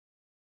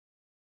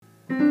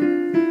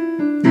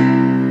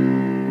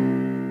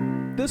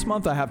This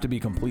month, I have to be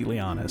completely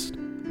honest.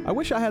 I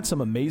wish I had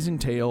some amazing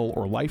tale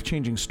or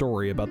life-changing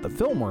story about the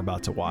film we're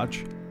about to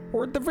watch,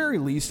 or at the very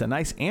least, a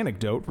nice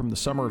anecdote from the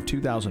summer of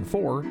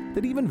 2004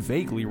 that even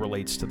vaguely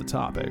relates to the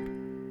topic.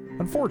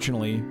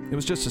 Unfortunately, it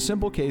was just a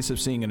simple case of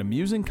seeing an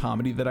amusing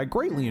comedy that I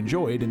greatly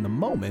enjoyed in the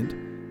moment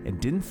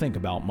and didn't think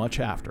about much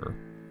after.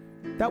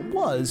 That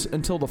was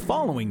until the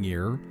following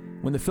year,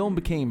 when the film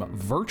became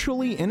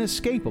virtually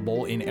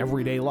inescapable in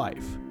everyday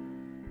life.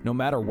 No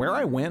matter where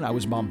I went, I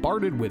was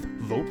bombarded with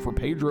Vote for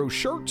Pedro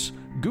shirts,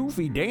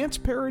 goofy dance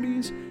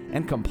parodies,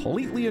 and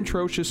completely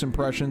atrocious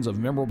impressions of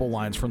memorable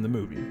lines from the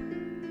movie.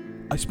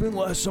 I spent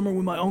last summer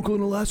with my uncle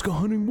in Alaska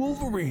hunting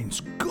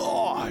wolverines.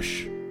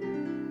 Gosh!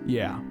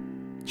 Yeah,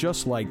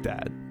 just like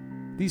that.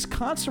 These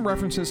constant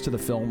references to the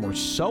film were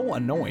so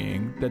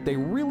annoying that they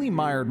really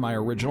mired my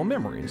original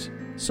memories,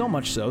 so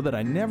much so that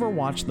I never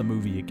watched the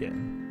movie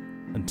again.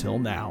 Until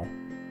now.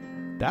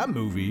 That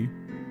movie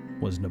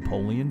was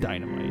Napoleon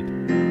Dynamite.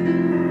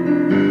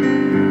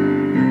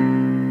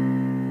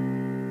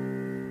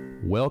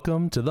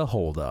 Welcome to the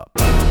Hold Up.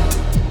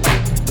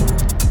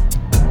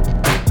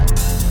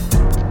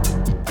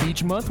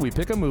 Each month we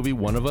pick a movie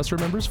one of us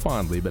remembers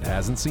fondly but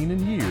hasn't seen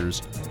in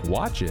years,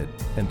 watch it,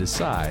 and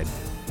decide,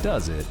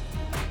 does it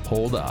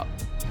hold up?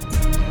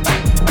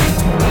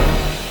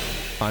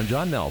 I'm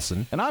John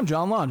Nelson. And I'm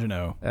John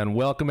Longino. And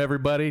welcome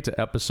everybody to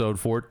episode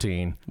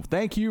 14.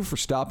 Thank you for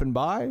stopping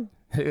by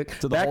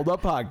to the Hold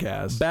Up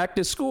Podcast. Back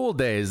to school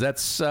days.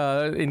 That's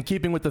in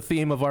keeping with the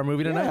theme of our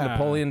movie tonight, Yeah.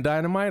 Napoleon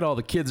Dynamite. All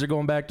the kids are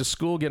going back to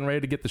school, getting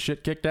ready to get the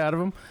shit kicked out of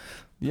them.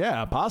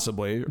 Yeah,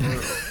 possibly.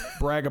 Or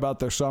brag about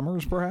their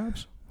summers,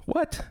 perhaps.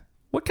 What?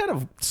 What kind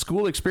of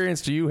school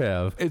experience do you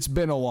have? It's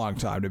been a long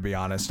time, to be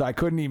honest. I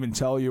couldn't even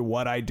tell you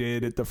what I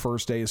did at the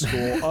first day of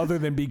school, other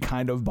than be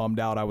kind of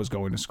bummed out I was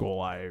going to school.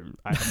 I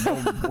have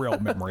no real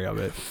memory of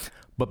it.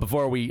 But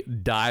before we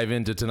dive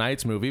into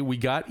tonight's movie, we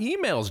got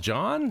emails,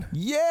 John.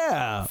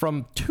 Yeah.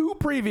 From 2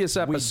 previous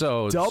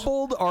episodes. We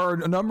doubled our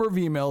number of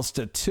emails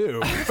to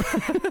 2.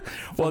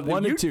 Well,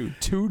 1 to 2.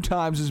 2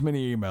 times as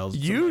many emails.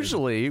 It's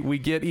usually we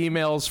get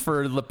emails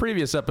for the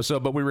previous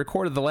episode, but we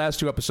recorded the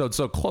last 2 episodes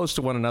so close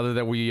to one another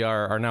that we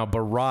are now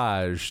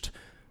barraged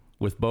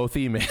with both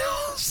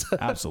emails.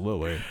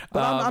 Absolutely.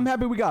 But I'm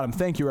happy we got them.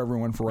 Thank you,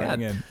 everyone, for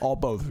writing in.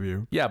 Both of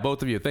you. Yeah,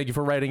 both of you. Thank you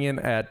for writing in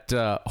at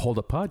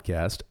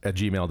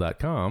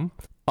holduppodcast@gmail.com.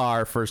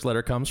 Our first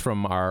letter comes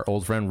from our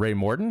old friend Ray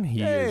Morton.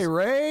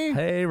 Ray.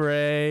 Hey,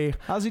 Ray.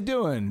 How's he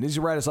doing? Did he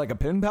write us like a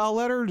pen pal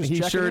letter? Just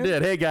he sure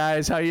did. Hey,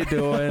 guys. How you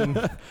doing?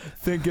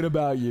 Thinking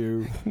about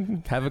you.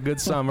 Have a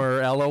good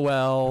summer.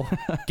 LOL.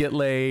 Get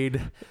laid.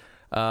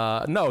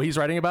 No, he's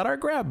writing about our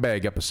grab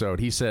bag episode.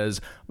 He says,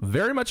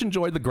 very much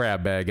enjoyed the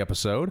grab bag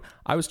episode.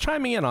 I was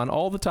chiming in on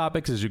all the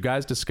topics as you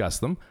guys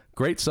discussed them.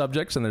 Great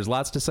subjects, and there's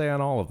lots to say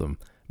on all of them.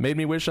 Made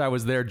me wish I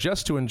was there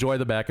just to enjoy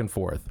the back and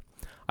forth.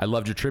 I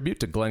loved your tribute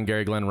to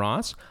Glengarry Glen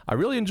Ross. I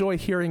really enjoy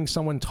hearing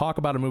someone talk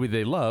about a movie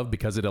they love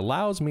because it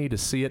allows me to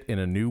see it in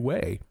a new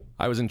way.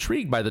 I was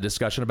intrigued by the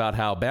discussion about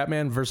how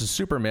Batman vs.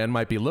 Superman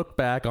might be looked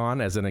back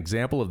on as an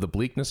example of the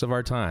bleakness of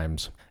our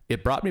times.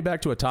 It brought me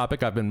back to a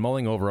topic I've been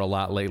mulling over a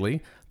lot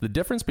lately, the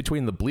difference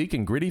between the bleak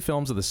and gritty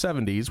films of the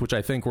 70s, which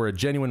I think were a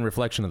genuine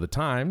reflection of the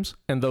times,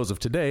 and those of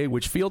today,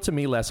 which feel to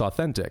me less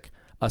authentic,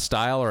 a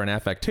style or an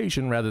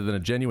affectation rather than a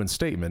genuine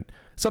statement,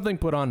 something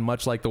put on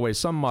much like the way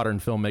some modern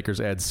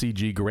filmmakers add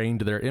CG grain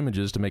to their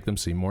images to make them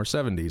seem more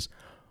 70s,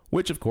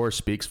 which of course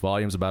speaks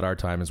volumes about our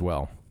time as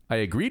well. I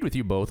agreed with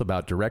you both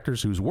about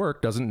directors whose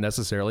work doesn't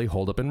necessarily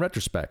hold up in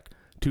retrospect.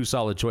 2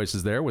 solid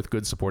choices there with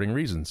good supporting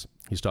reasons.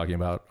 He's talking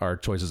about our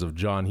choices of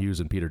John Hughes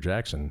and Peter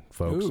Jackson,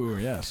 folks. Ooh,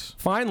 yes.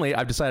 Finally,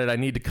 I've decided I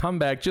need to come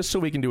back just so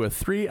we can do a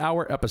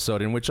 3-hour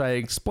episode in which I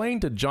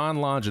explain to John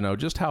Longino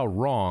just how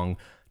wrong,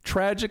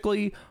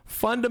 tragically,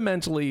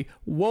 fundamentally,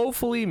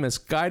 woefully,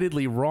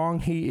 misguidedly wrong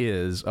he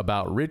is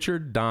about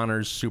Richard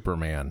Donner's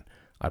Superman.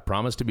 I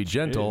promise to be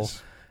gentle.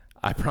 Jeez.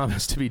 I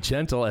promise to be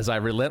gentle as I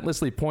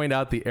relentlessly point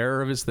out the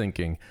error of his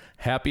thinking.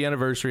 Happy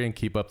anniversary and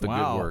keep up the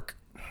good work.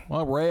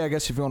 Well, Ray, I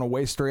guess if you want to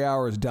waste 3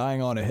 hours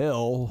dying on a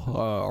hill,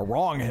 a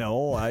wrong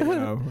hill,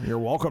 you're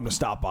welcome to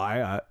stop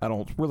by. I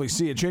don't really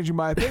see it changing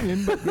my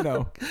opinion, but,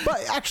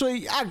 But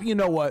actually, you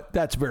know what?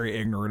 That's very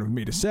ignorant of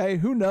me to say.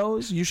 Who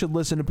knows? You should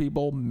listen to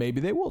people. Maybe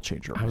they will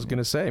change your opinion. I was going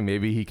to say,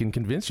 maybe he can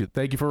convince you.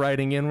 Thank you for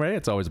writing in, Ray.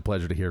 It's always a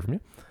pleasure to hear from you.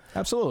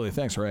 Absolutely.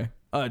 Thanks, Ray.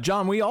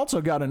 John, we also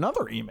got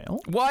another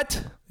email.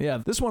 What? Yeah,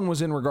 this one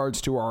was in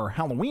regards to our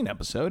Halloween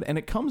episode, and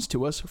it comes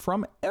to us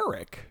from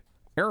Eric.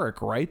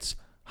 Eric writes,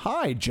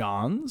 "Hi,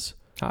 Johns."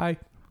 Hi.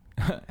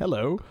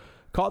 Hello.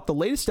 Caught the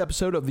latest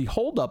episode of The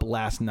Hold Up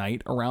last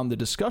night around the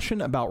discussion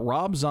about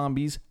Rob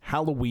Zombie's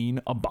Halloween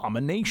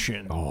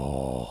Abomination.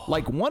 Oh.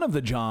 Like one of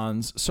the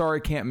Johns, sorry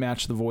can't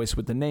match the voice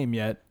with the name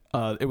yet.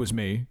 It was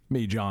me,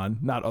 John,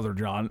 not other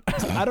John.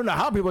 I don't know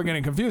how people are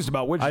getting confused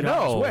about which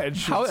John is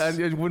which. How,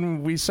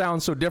 when we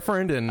sound so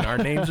different and our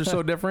names are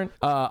so different.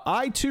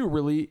 I, too,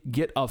 really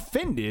get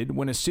offended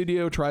when a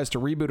studio tries to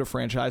reboot a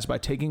franchise by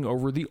taking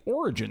over the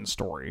origin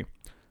story.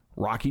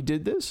 Rocky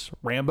did this,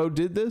 Rambo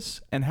did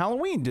this, and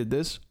Halloween did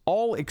this.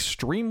 All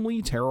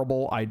extremely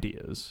terrible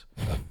ideas.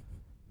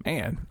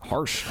 Man,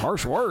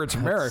 harsh words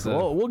from Eric.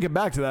 We'll get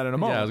back to that in a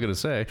moment. Yeah, I was going to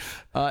say.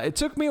 It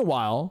took me a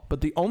while,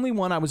 but the only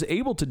one I was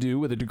able to do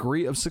with a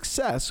degree of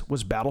success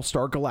was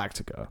Battlestar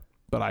Galactica.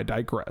 But I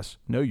digress.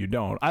 No, you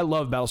don't. I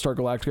love Battlestar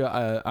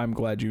Galactica. I'm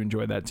glad you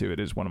enjoyed that too. It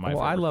is one of my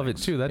favorite I love it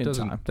things too. That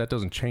in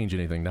doesn't change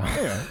anything now.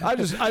 Yeah, I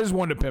just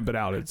wanted to pimp it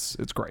out. It's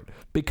great.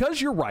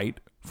 Because you're right,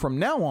 from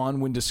now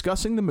on, when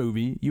discussing the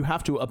movie, you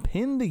have to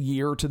append the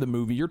year to the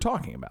movie you're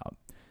talking about.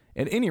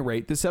 At any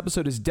rate, this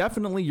episode is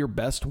definitely your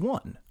best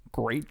one.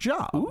 Great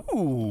job.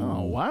 Ooh.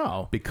 Oh,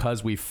 wow.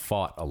 Because we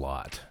fought a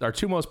lot. Our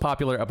two most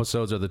popular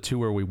episodes are the two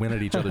where we went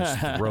at each other's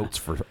throats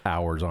for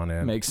hours on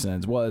end. Makes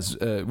sense.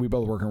 We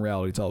both work in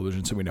reality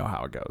television, so we know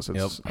how it goes.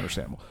 It's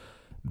understandable.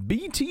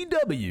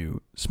 BTW,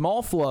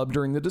 small flub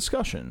during the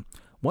discussion.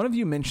 One of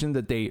you mentioned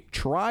that they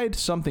tried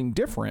something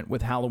different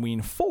with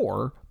Halloween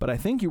 4, but I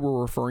think you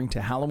were referring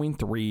to Halloween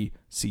 3,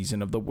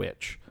 Season of the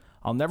Witch.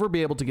 I'll never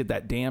be able to get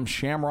that damn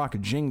Shamrock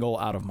jingle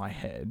out of my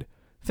head.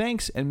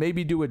 Thanks, and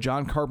maybe do a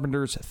John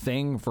Carpenter's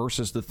Thing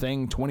versus the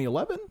Thing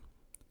 2011?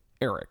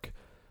 Eric.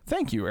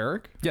 Thank you,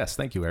 Eric. Yes,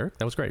 thank you, Eric.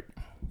 That was great.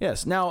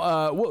 Yes.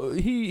 Now,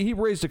 he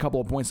raised a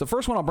couple of points. The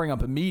first one I'll bring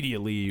up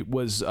immediately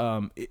was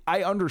I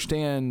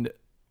understand,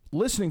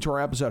 listening to our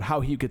episode,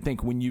 how he could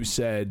think when you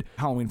said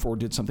Halloween 4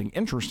 did something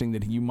interesting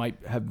that you might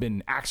have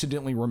been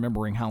accidentally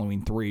remembering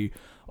Halloween 3.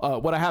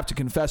 What I have to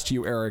confess to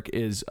you, Eric,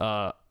 is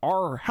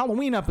our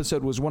Halloween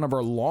episode was one of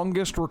our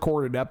longest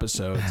recorded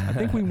episodes. I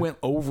think we went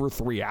over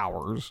 3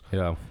 hours.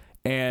 Yeah.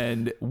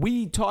 And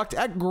we talked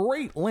at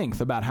great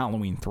length about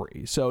Halloween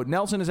 3. So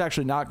Nelson is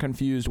actually not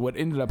confused. What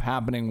ended up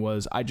happening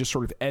was I just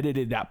sort of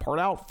edited that part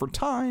out for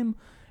time.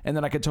 And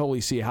then I could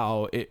totally see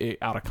how,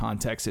 out of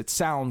context, it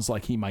sounds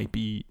like he might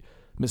be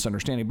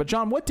misunderstanding. But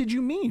John, what did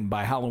you mean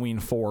by Halloween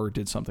 4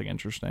 did something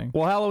interesting?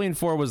 Well, Halloween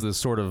 4 was the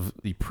sort of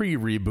the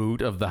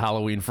pre-reboot of the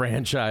Halloween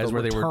franchise,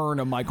 where they were return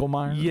of Michael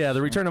Myers. Yeah,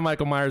 the return of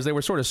Michael Myers. They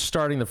were sort of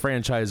starting the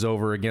franchise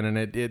over again,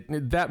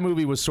 and that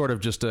movie was sort of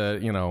just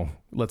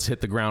let's hit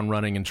the ground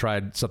running and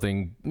tried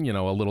something a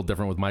little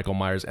different with Michael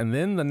Myers. And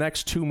then the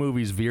next two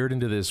movies veered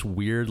into this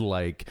weird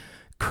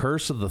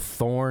Curse of the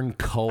Thorn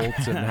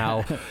cult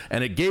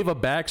and it gave a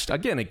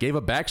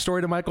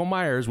backstory to Michael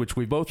Myers, which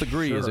we both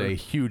agree is a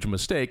huge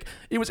mistake.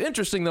 It was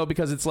interesting though,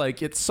 because it's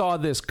it saw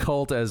this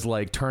cult as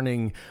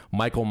turning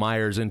Michael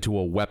Myers into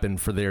a weapon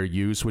for their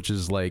use, which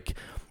is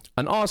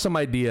an awesome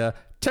idea.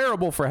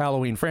 Terrible for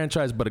Halloween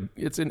franchise, but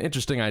it's an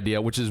interesting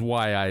idea, which is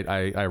why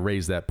I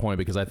raised that point,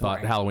 because I thought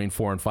Halloween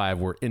 4 and 5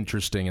 were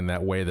interesting in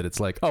that way, that it's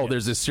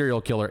there's this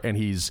serial killer and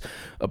he's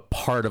a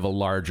part of a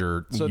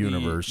larger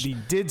universe. The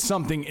did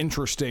something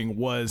interesting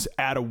was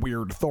add a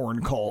weird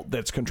thorn cult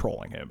that's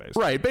controlling him,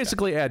 basically. Right,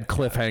 basically add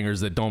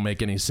cliffhangers that don't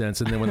make any sense,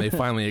 and then when they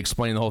finally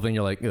explain the whole thing,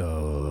 you're like,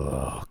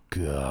 oh,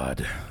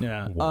 God.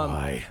 Yeah.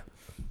 Why?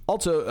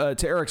 Also,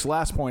 to Eric's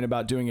last point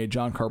about doing a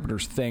John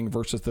Carpenter's Thing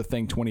versus the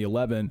Thing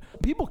 2011,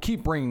 people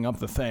keep bringing up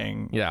the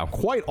Thing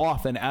quite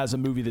often as a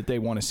movie that they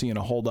want to see in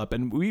a hold-up.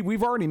 And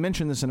we've already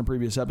mentioned this in a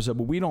previous episode,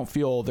 but we don't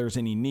feel there's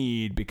any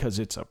need because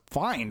it's a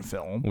fine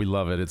film. We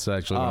love it. It's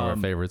actually one of our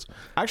favorites.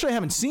 Actually, I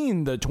haven't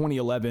seen the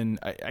 2011,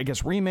 I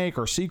guess, remake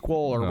or sequel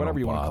or whatever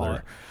you want to call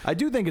it. I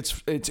do think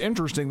it's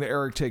interesting that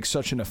Eric takes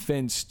such an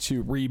offense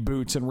to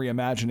reboots and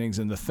reimaginings,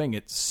 and the Thing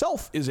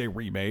itself is a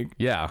remake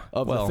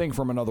of the Thing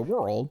from Another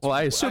World. Well,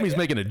 I assume he's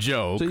making a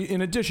joke. So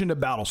in addition to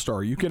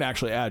Battlestar, you can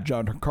actually add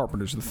John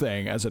Carpenter's The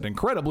Thing as an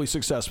incredibly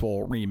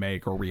successful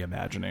remake or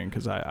reimagining,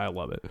 because I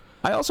love it.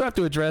 I also have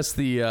to address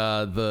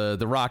the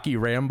Rocky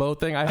Rambo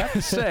thing. I have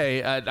to say,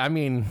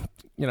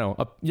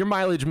 your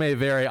mileage may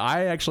vary. I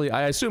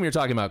assume you're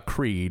talking about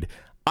Creed.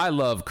 I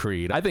love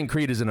Creed. I think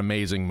Creed is an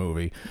amazing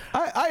movie.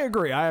 I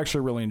agree. I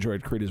actually really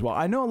enjoyed Creed as well.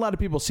 I know a lot of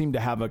people seem to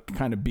have a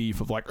kind of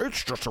beef of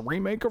it's just a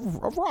remake of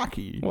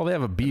Rocky. Well, they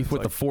have a beef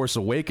with The Force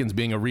Awakens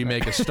being a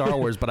remake of Star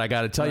Wars, but I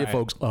got to tell you,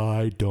 folks,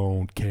 I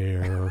don't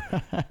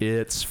care.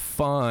 It's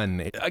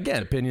fun.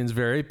 Again, opinions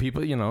vary.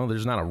 People,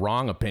 there's not a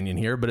wrong opinion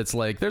here, but it's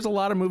there's a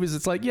lot of movies.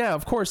 It's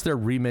of course they're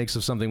remakes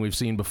of something we've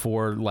seen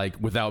before,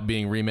 without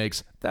being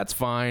remakes. That's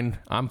fine.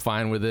 I'm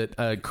fine with it.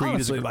 Creed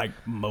Honestly, is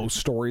most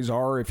stories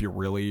are, if you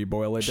really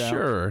boil it down.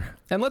 Sure.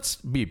 And let's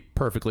be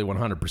perfectly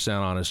 100%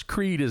 honest.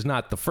 Creed is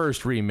not the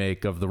first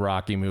remake of the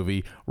Rocky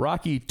movie.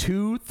 Rocky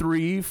 2,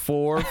 3,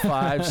 4,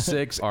 5,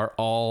 6 are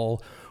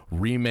all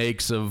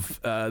remakes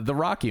of the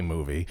Rocky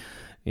movie.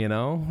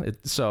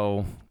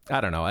 So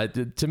I don't know.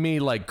 To me,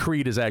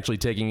 Creed is actually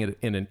taking it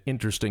in an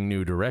interesting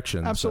new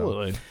direction.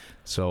 Absolutely.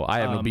 So I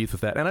have no beef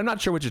with that. And I'm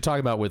not sure what you're talking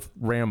about with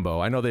Rambo.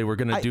 I know they were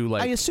going to do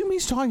I assume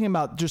he's talking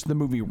about just the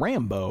movie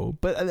Rambo,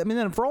 but I mean,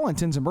 then for all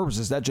intents and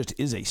purposes, that just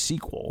is a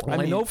sequel.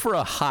 Well, I know for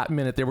a hot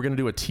minute they were going to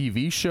do a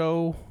TV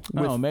show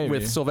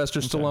with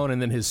Sylvester Stallone,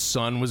 and then his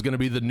son was going to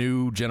be the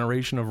new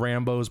generation of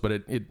Rambos, but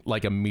it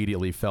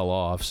immediately fell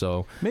off.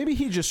 So maybe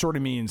he just sort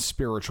of means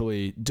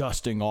spiritually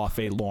dusting off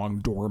a long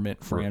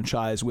dormant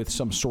franchise with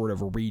some sort of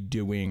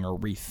redoing or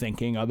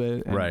rethinking of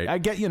it. And right. I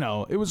get,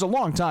 it was a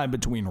long time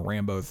between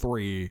Rambo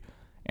 3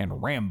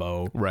 and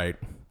Rambo. Right.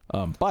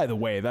 By the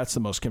way, that's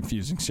the most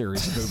confusing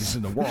series of movies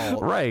in the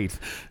world. Right.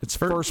 It's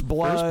First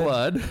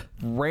Blood,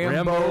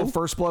 Rambo,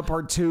 First Blood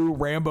Part 2,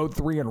 Rambo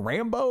 3, and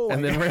Rambo.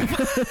 And then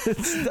Rambo.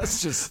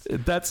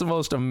 That's the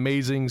most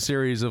amazing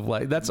series of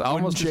that's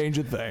almost change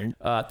a thing.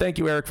 Thank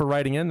you, Eric, for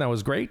writing in. That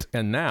was great.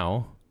 And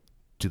now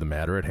to the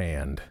matter at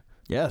hand.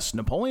 Yes,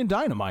 Napoleon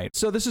Dynamite.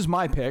 So this is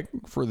my pick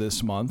for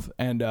this month,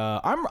 and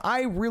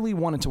I really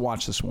wanted to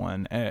watch this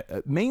one,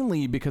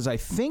 mainly because I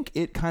think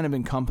it kind of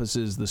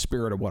encompasses the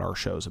spirit of what our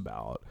show's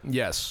about.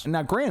 Yes.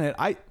 Now, granted,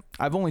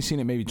 I've only seen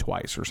it maybe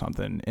twice or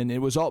something, and it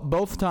was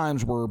both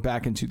times were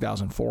back in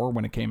 2004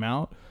 when it came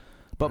out.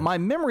 But my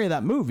memory of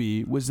that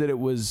movie was that it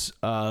was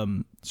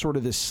sort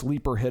of this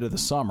sleeper hit of the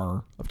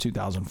summer of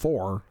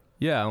 2004.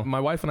 Yeah, my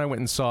wife and I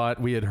went and saw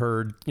it. We had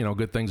heard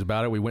good things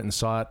about it. We went and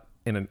saw it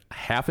in a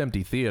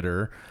half-empty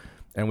theater,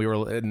 and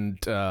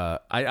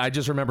I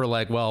just remember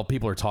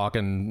people are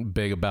talking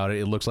big about it.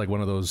 It looks like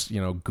one of those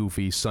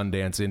goofy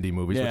Sundance indie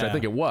movies, which I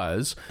think it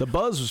was. The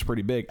buzz was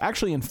pretty big,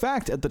 actually. In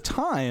fact, at the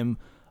time,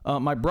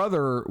 my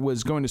brother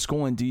was going to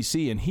school in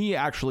DC, and he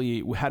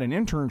actually had an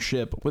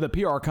internship with a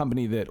PR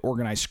company that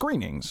organized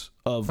screenings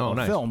of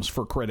nice. films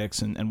for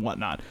critics and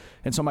whatnot.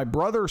 And so my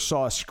brother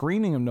saw a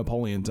screening of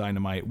Napoleon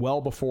Dynamite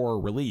well before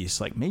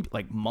release, maybe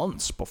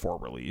months before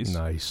release.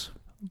 Nice.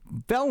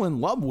 Fell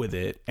in love with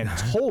it and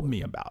told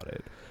me about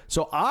it.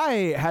 So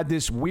I had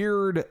this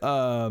weird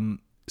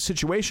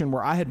situation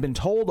where I had been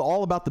told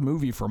all about the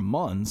movie for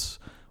months,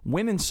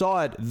 went and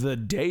saw it the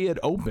day it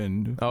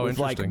opened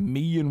with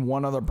me and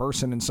one other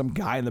person and some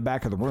guy in the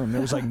back of the room. There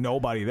was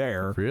nobody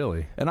there.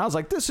 Really? And I was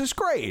like, this is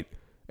great.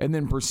 And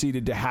then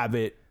proceeded to have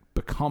it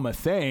become a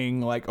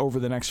thing over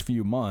the next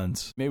few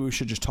months. Maybe we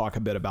should just talk a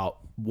bit about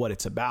what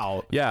it's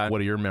about. Yeah.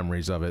 What are your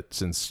memories of it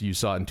since you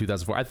saw it in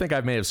 2004? I think I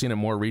may have seen it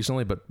more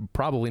recently, but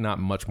probably not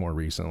much more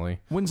recently.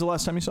 When's the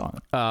last time you saw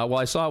it? Well,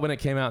 I saw it when it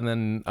came out, and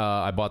then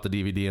I bought the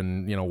DVD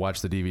and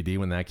watched the DVD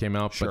when that came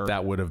out. Sure. But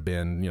that would have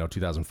been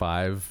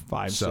 2005,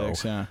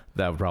 6, yeah.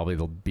 That would probably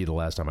be the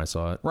last time I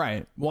saw it.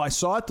 Right. Well, I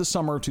saw it the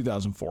summer of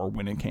 2004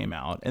 when it came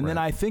out, and then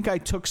I think I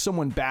took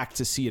someone back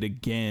to see it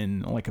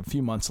again a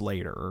few months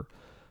later.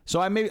 So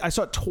I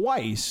saw it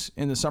twice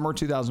in the summer of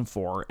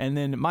 2004, and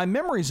then my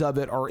memories of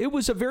it it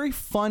was a very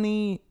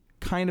funny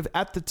kind of,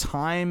 at the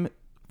time,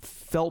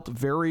 felt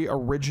very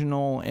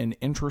original and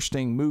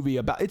interesting movie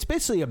it's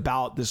basically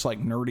about this like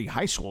nerdy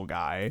high school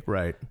guy,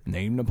 right,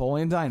 named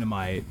Napoleon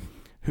Dynamite,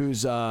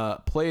 who's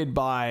played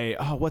by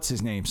what's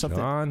his name?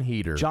 John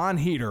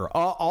Heder.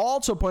 I'll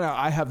also point out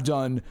I have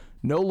done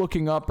no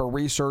looking up or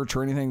research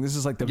or anything. This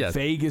is like the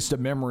vaguest of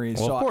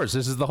memories. Well, of course,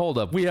 this is the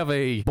holdup. We have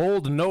a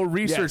bold no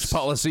research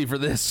policy for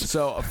this.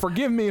 So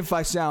forgive me if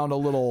I sound a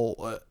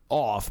little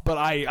off, but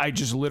I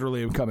just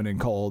literally am coming in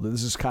cold.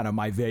 This is kind of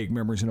my vague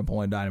memories of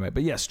Napoleon Dynamite.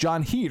 But yes,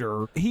 John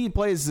Heder, he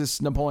plays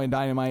this Napoleon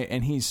Dynamite,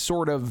 and he's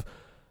sort of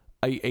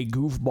a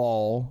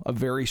goofball, a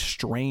very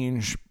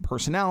strange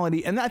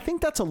personality. And I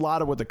think that's a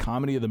lot of what the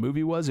comedy of the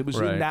movie was. It was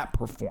in that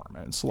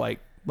performance.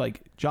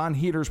 Like John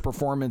Eder's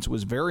performance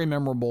was very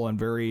memorable and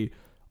very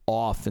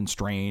off and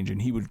strange,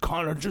 and he would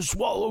kind of just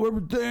swallow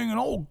everything and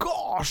oh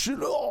gosh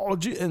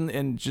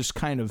and just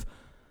kind of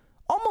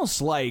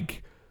almost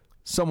like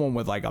someone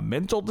with like a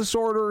mental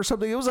disorder or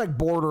something. It was like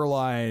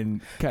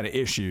borderline kind of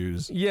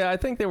issues. Yeah, I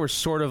think they were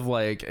sort of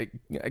like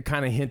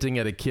kind of hinting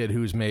at a kid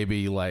who's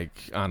maybe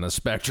like on a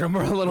spectrum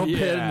or a little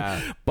bit.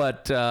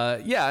 But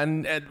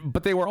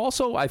but they were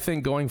also, I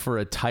think, going for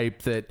a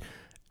type that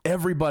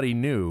everybody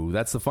knew.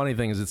 That's the funny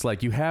thing, is it's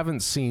like you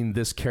haven't seen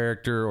this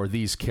character or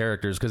these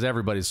characters because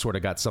everybody's sort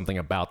of got something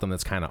about them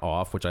that's kind of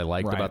off, which I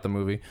liked about the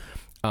movie.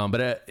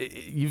 But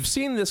you've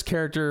seen this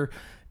character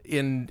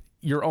in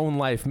your own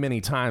life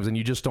many times, and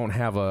you just don't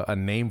have a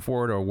name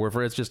for it or a word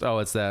for it. It's just,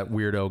 it's that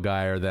weirdo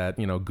guy or that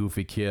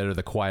goofy kid or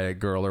the quiet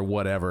girl or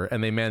whatever.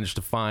 And they managed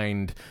to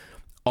find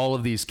all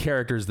of these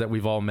characters that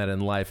we've all met in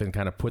life and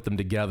kind of put them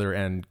together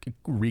and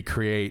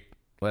recreate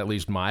at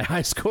least my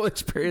high school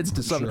experience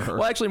to some,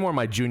 well, actually more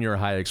my junior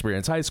high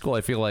experience. High school,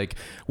 I feel like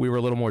we were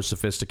a little more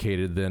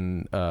sophisticated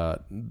than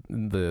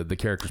the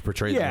characters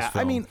portrayed in this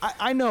film. I mean,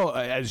 I know,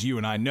 as you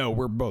and I know,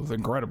 we're both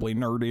incredibly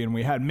nerdy, and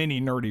we had many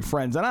nerdy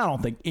friends, and I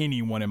don't think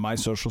anyone in my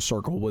social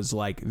circle was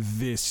like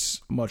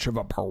this much of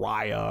a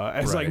pariah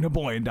as like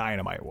Napoleon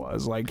Dynamite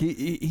was. Like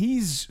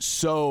he's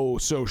so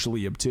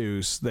socially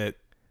obtuse that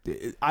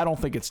I don't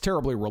think it's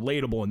terribly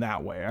relatable in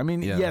that way. I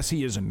mean, yes,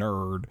 he is a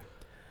nerd,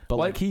 but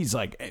like he's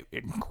like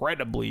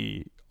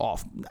incredibly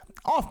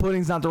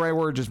off-putting is not the right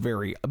word, just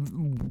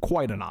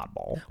quite an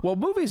oddball. Well,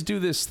 movies do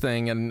this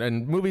thing,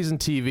 and movies and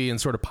TV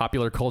and sort of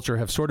popular culture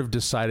have sort of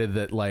decided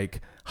that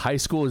like high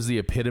school is the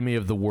epitome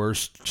of the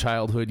worst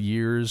childhood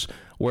years,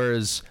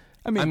 whereas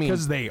I mean,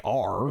 because they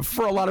are.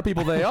 For a lot of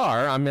people, they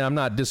are. I mean, I'm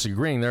not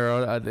disagreeing. There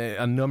are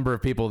a number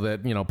of people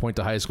that, point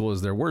to high school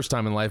as their worst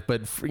time in life.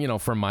 But,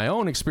 from my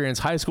own experience,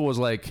 high school was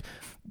like,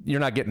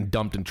 you're not getting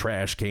dumped in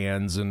trash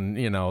cans and,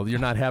 you're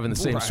not having the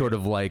same sort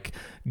of like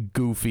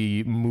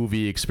goofy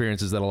movie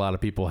experiences that a lot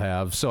of people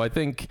have. So I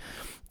think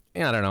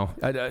I don't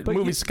know.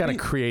 Movies kind of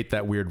create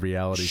that weird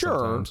reality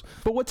sometimes.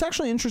 But what's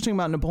actually interesting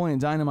about Napoleon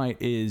Dynamite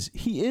is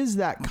he is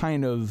that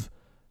kind of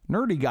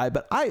nerdy guy,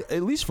 but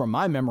at least from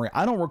my memory,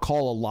 I don't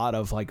recall a lot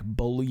of like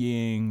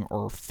bullying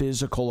or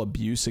physical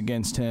abuse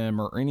against him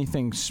or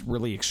anything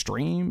really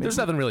extreme. There's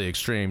nothing really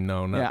extreme,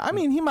 no. Yeah, I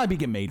mean, he might be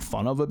getting made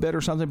fun of a bit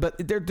or something, but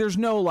there's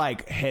no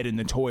like head in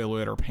the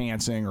toilet or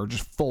pantsing or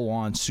just full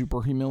on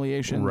super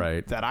humiliation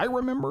that I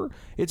remember.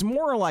 It's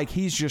more like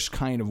he's just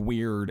kind of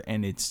weird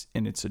and it's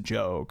a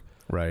joke.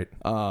 Right.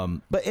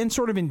 And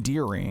sort of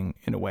endearing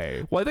in a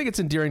way. Well, I think it's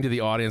endearing to the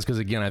audience because,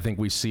 again, I think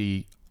we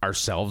see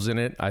ourselves in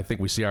it. I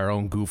think we see our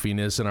own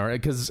goofiness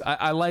and because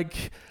I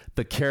like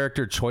the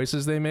character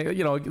choices they make.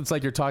 You know, it's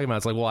like you're talking about.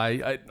 It's like, well,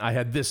 I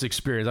had this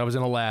experience. I was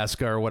in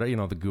Alaska or whatever, you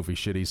know, the goofy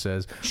shit he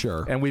says.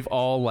 Sure. And we've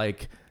all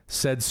like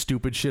said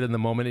stupid shit in the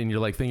moment and you're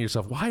like thinking to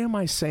yourself, why am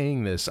I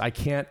saying this? I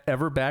can't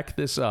ever back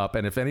this up.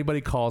 And if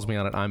anybody calls me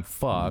on it, I'm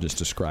fucked. I'm just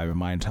describing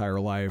my entire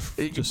life.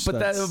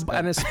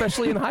 And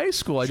especially in high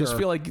school, I just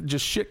feel like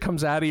just shit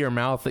comes out of your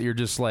mouth that you're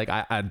just like,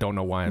 I don't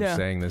know why I'm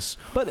saying this.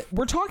 But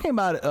we're talking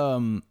about,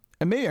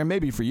 and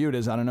maybe for you it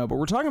is, I don't know, but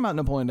we're talking about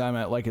Napoleon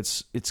Dynamite like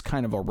it's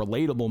kind of a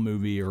relatable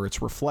movie or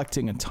it's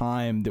reflecting a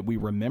time that we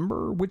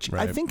remember, which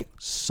I think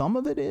some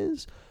of it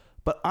is.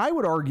 But I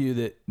would argue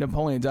that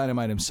Napoleon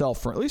Dynamite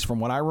himself, at least from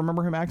what I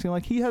remember him acting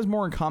like, he has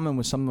more in common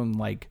with someone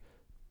like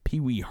Pee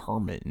Wee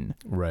Herman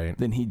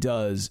than he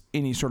does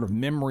any sort of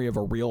memory of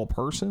a real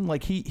person.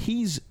 Like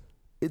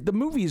the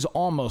movie is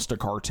almost a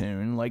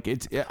cartoon. Like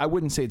I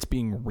wouldn't say it's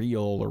being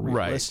real or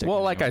realistic.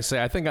 Well, like I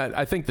say, I think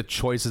the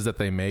choices that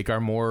they make are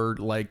more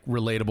like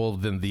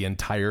relatable than the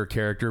entire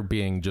character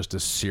being just a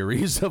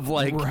series of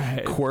like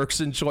quirks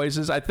and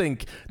choices. I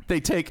think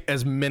they take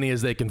as many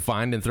as they can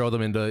find and throw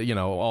them into, you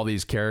know, all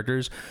these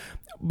characters.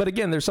 But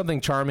again, there's something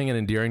charming and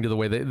endearing to the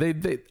way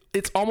they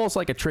it's almost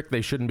like a trick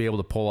they shouldn't be able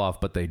to pull off,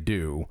 but they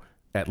do.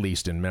 At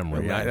least in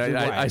memory.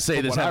 I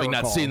say this having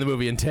not seen the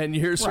movie in 10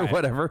 years or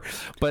whatever,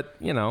 but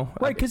you know.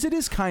 Right, because it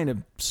is kind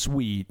of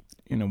sweet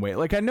in a way.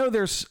 Like I know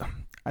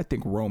I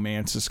think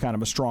romance is kind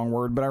of a strong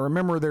word, but I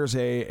remember there's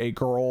a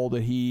girl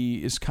that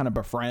he is kind of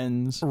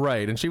befriends.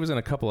 Right, and she was in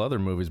a couple other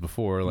movies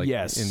before, like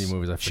indie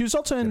movies. She was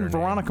also in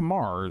Veronica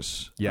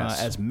Mars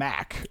as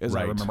Mac, as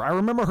I remember. I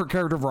remember her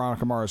character,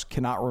 Veronica Mars.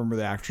 Cannot remember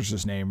the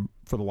actress's name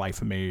for the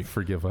life of me.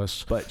 Forgive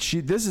us. But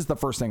this is the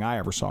first thing I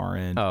ever saw her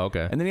in. Oh,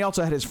 okay. And then he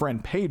also had his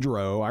friend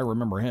Pedro. I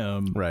remember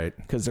him. Right.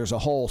 Because there's a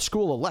whole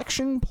school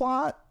election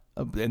plot.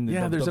 And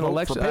there's an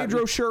election for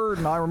Pedro shirt,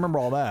 and I remember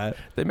all that.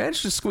 They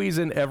managed to squeeze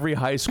in every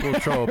high school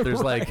trope.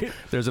 There's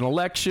there's an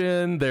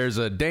election, there's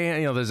a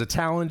there's a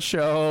talent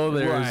show,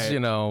 there's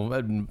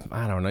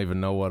I don't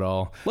even know what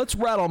all. Let's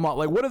rattle them up.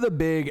 Like, what are the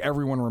big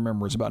everyone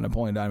remembers about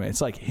Napoleon Dynamite?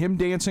 It's like him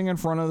dancing in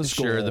front of the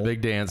school. Sure, the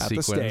big dance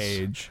sequence. The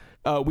stage.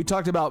 We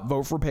talked about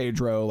vote for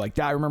Pedro. Like,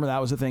 I remember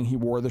that was the thing. He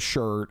wore the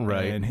shirt,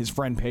 and his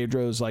friend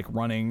Pedro's like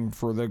running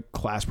for the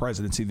class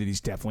presidency that he's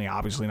definitely,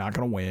 obviously not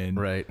going to win.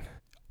 Right.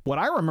 What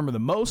I remember the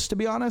most, to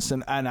be honest,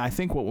 and I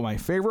think what my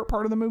favorite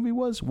part of the movie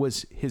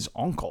was his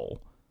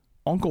uncle,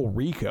 Uncle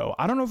Rico.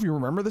 I don't know if you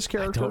remember this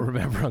character. I don't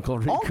remember Uncle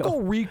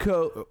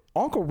Rico.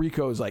 Uncle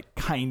Rico is like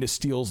kind of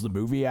steals the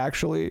movie,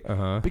 actually,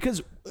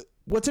 because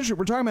what's interesting,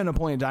 we're talking about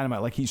Napoleon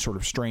Dynamite like he's sort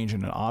of strange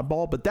and an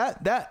oddball, but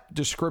that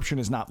description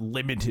is not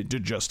limited to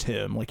just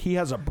him. Like, he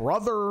has a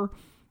brother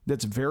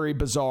that's very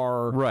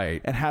bizarre,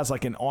 and has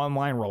like an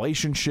online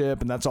relationship,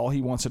 and that's all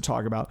he wants to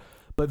talk about.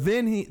 But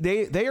then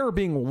they are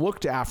being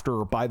looked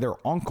after by their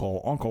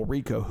Uncle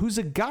Rico, who's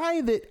a guy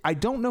that I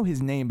don't know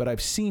his name, but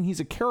I've seen he's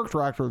a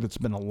character actor that's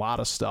been a lot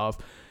of stuff.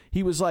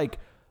 He was like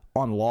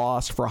on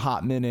Lost for a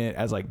hot minute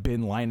as like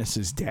Ben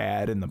Linus's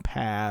dad in the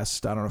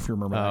past. I don't know if you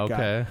remember that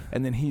guy.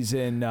 And then he's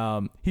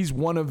in he's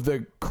one of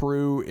the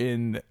crew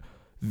in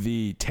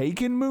the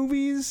Taken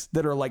movies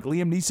that are like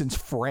Liam Neeson's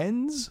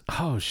friends.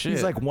 Oh shit.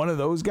 He's like one of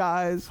those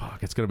guys.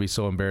 Fuck, it's gonna be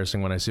so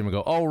embarrassing when I see him and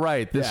go, oh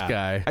right, this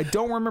guy. I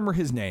don't remember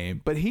his name,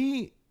 but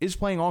he is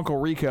playing Uncle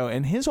Rico,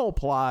 and his whole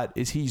plot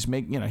is he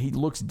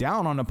looks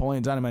down on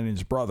Napoleon Dynamite and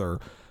his brother,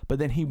 but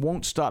then he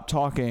won't stop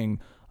talking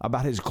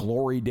about his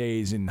glory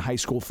days in high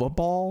school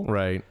football.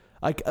 Right.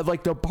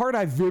 Like the part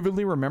I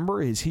vividly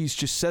remember is he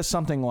just says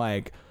something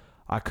like,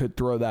 I could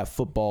throw that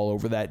football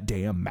over that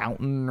damn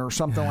mountain or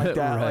something like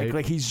that.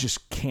 Like he's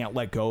just can't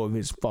let go of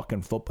his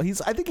fucking football.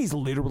 I think he's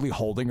literally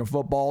holding a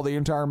football the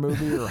entire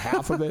movie or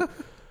half of it.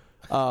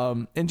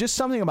 And just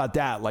something about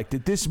that, like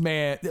that this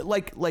man,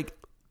 like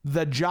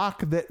the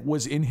jock that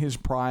was in his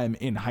prime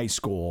in high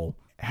school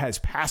has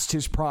passed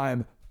his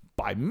prime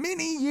by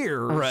many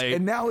years,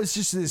 and now it's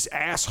just this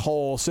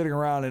asshole sitting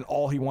around, and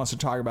all he wants to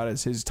talk about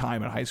is his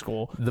time in high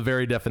school. The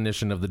very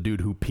definition of the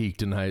dude who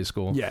peaked in high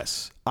school.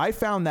 Yes, I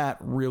found that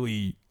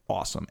really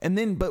awesome. And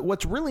then, but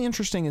what's really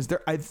interesting is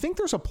I think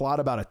there's a plot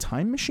about a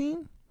time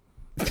machine.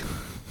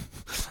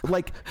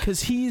 like,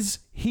 because he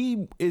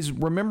is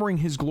remembering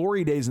his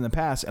glory days in the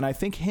past, and I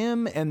think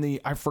him and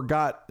I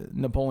forgot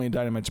Napoleon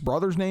Dynamite's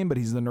brother's name, but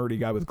he's the nerdy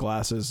guy with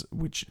glasses,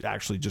 which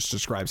actually just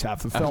describes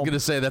half the film. I was going to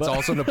say that's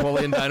also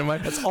Napoleon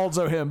Dynamite. That's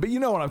also him, but you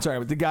know what I'm talking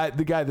about.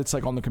 The guy that's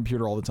like on the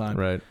computer all the time.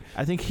 Right.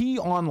 I think he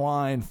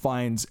online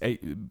finds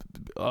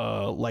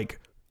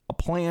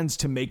plans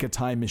to make a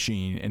time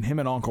machine, and him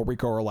and Uncle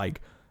Rico are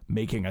like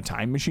making a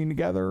time machine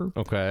together.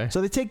 Okay. So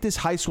they take this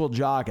high school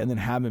jock and then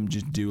have him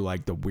just do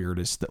like the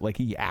weirdest, like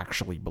he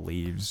actually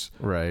believes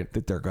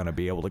that they're going to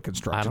be able to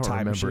construct a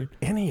time machine. I don't remember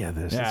any of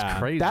this. It's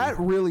crazy. That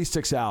really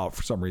sticks out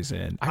for some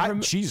reason. I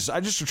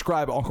just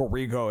describe Uncle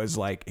Rico as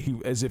like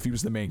as if he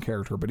was the main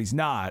character, but he's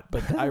not.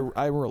 But I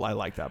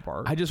like that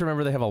part. I just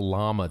remember they have a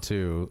llama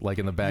too, like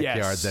in the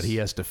backyard that he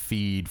has to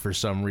feed for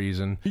some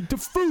reason. Eat the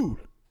food.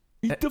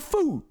 Eat the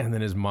food. And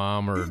then his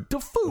mom or eat the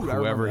food.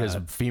 Whoever his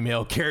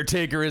female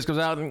caretaker is goes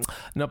out and,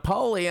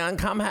 Napoleon,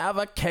 come have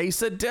a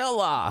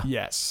quesadilla.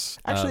 Yes.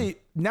 Actually,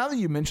 now that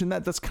you mentioned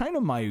that, that's kind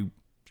of my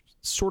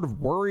sort of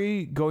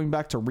worry going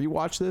back to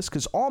rewatch this,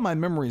 because all my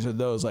memories are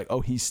those like,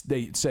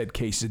 they said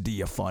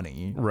quesadilla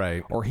funny.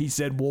 Right. Or he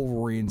said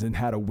Wolverines and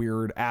had a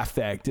weird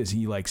affect as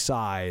he like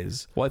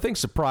sighs. Well, I think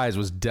surprise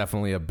was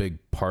definitely a big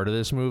part of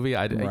this movie.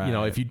 You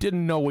know, if you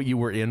didn't know what you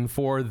were in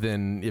for,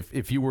 then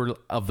if you were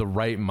of the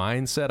right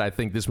mindset, I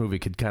think this movie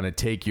could kind of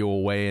take you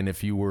away. And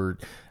if you were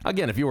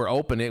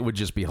open, it would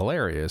just be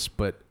hilarious.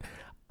 But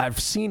I've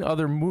seen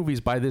other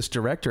movies by this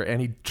director, and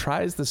he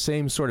tries the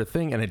same sort of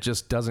thing, and it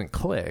just doesn't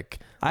click.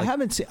 I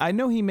haven't seen. I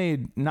know he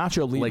made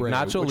Nacho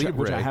Libre,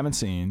 which I haven't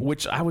seen.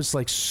 Which I was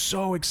like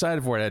so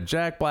excited for. It had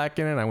Jack Black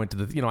in it. I went to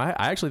the.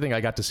 I actually think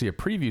I got to see a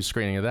preview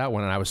screening of that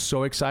one, and I was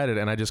so excited.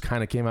 And I just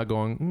kind of came out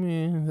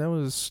going, that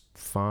was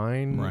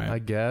fine, I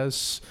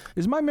guess.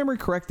 Is my memory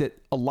correct that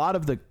a lot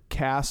of the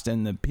cast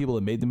and the people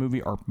that made the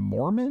movie are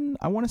Mormon?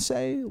 I want to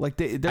say like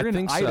they're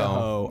in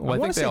Idaho. So. Well, I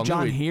want to say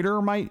John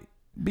Heder might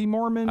be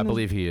Mormon. I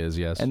believe he is,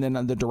 yes. And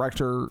then the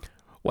director.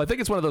 Well, I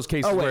think it's one of those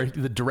cases where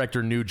the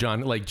director knew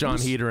John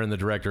Heder and the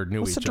director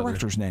knew each other. What's the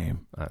director's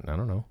name? I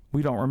don't know.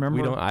 We don't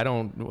remember? I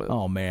don't.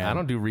 Oh, man. I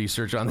don't do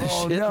research on this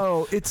shit.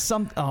 No, it's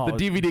some. The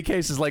DVD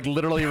case is like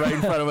literally right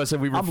in front of us,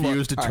 and we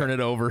refuse to turn it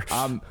over.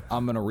 I'm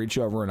going to reach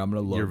over and I'm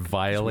going to look. You're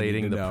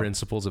violating the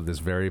principles of this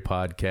very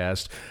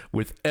podcast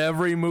with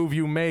every move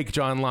you make,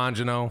 John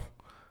Longino.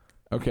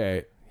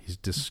 Okay. He's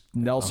just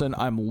Nelson.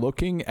 I'm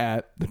looking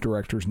at the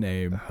director's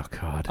name. Oh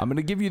God! I'm going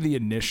to give you the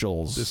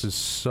initials. This is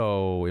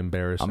so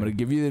embarrassing. I'm going to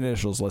give you the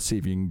initials. Let's see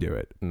if you can do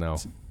it. No.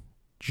 It's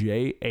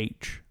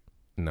J.H.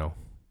 No.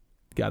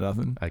 Got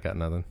nothing? I got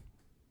nothing.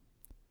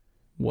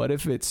 What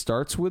if it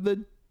starts with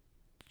a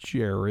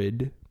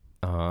Jared?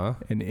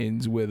 And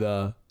ends with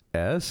a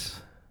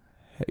S?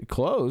 Hey,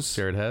 close.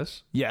 Jared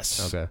Hess?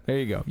 Yes. Okay. There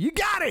you go. You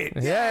got it.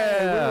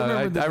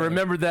 Yeah. I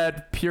remembered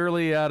that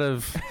purely out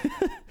of...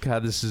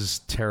 God, this is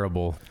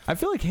terrible. I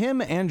feel like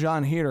him and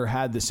John Heder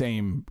had the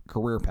same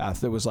career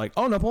path that was like,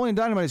 Napoleon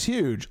Dynamite is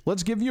huge.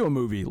 Let's give you a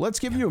movie.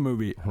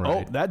 Right.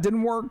 Oh, that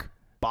didn't work.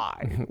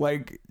 Bye.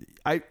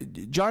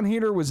 John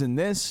Heder was in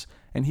this,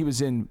 and he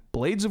was in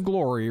Blades of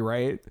Glory,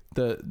 right?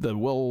 The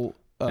Will...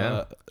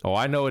 Yeah.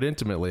 I know it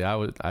intimately. I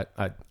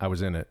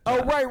was in it.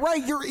 Oh,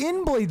 right. You're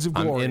in Blades of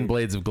Glory. I'm in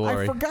Blades of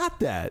Glory. I forgot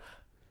that.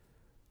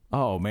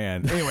 Oh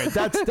man. Anyway,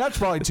 that's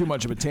probably too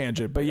much of a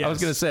tangent. But yeah, I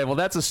was going to say, well,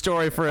 that's a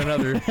story for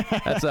another.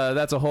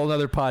 that's a whole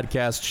other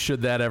podcast.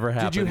 Should that ever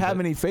happen? Did you have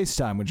any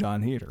FaceTime with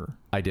John Heder?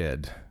 I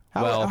did.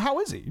 How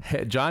is he?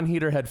 John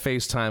Heder had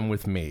FaceTime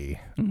with me.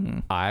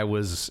 Mm-hmm. I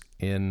was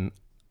in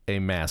a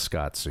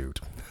mascot suit.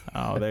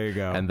 Oh, there you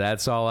go. And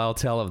that's all I'll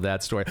tell of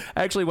that story.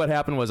 Actually, what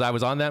happened was I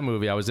was on that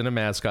movie. I was in a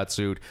mascot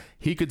suit.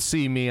 He could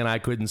see me and I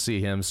couldn't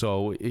see him.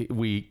 So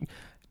we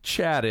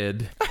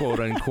chatted, quote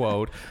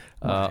unquote,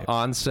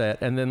 on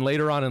set. And then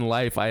later on in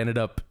life, I ended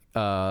up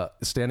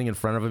standing in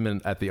front of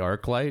him at the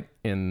ArcLight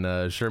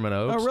in Sherman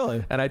Oaks. Oh,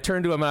 really? And I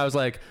turned to him and I was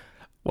like,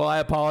 well, I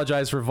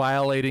apologize for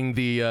violating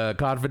the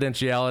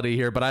confidentiality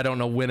here, but I don't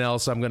know when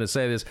else I'm going to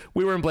say this.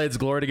 We were in Blades of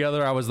Glory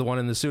together. I was the one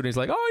in the suit. And he's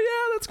like, oh,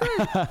 yeah, that's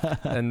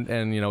great.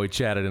 and we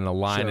chatted in a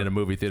line in a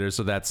movie theater.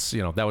 So that's,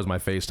 that was my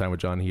FaceTime with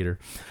John Heder.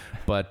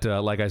 But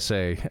like I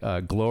say,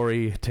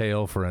 glory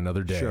tale for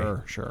another day.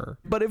 Sure.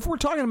 But if we're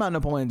talking about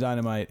Napoleon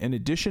Dynamite, in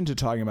addition to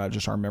talking about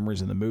just our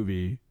memories in the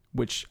movie,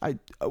 which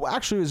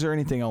is there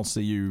anything else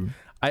that you...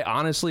 I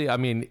honestly,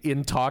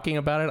 in talking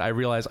about it, I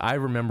realize I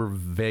remember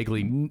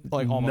vaguely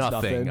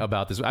nothing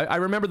about this. I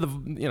remember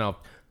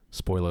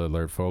spoiler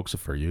alert, folks,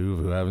 for you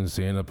who haven't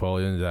seen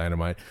Napoleon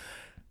Dynamite.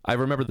 I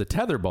remember the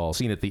tetherball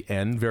scene at the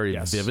end very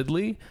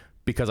vividly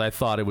because I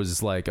thought it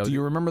was like... Do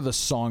you remember the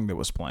song that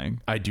was playing?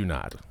 I do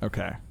not.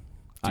 Okay.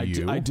 Do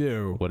you? I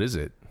do. What is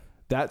it?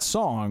 That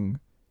song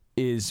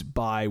is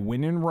by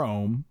When in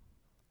Rome,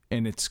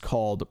 and it's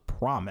called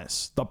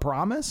Promise. The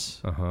Promise?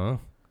 Uh-huh.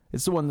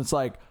 It's the one that's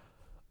like...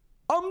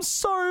 I'm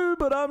sorry,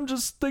 but I'm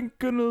just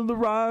thinking of the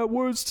right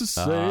words to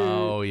say.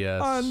 Oh,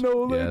 yes. I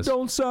know they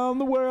don't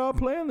sound the way I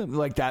planned them.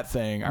 Like that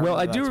thing.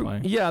 I do.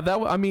 Yeah,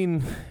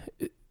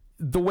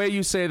 the way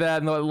you say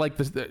that, and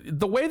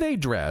the way they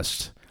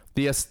dressed,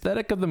 The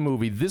aesthetic of the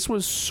movie, this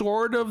was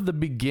sort of the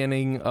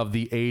beginning of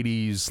the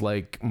 80s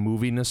like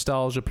movie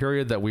nostalgia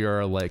period that we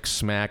are like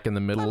smack in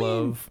the middle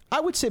of.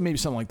 I would say maybe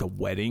something like The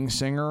Wedding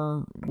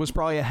Singer was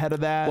probably ahead of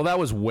that. Well, that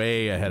was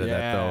way ahead of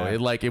that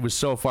though. It was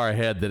so far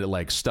ahead that it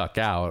like stuck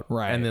out.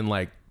 Right. And then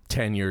like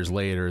 10 years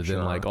later,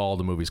 then like all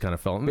the movies kind of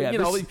fell. Yeah,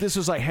 this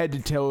was like head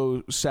to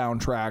toe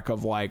soundtrack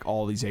of like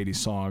all these 80s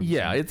songs.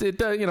 Yeah,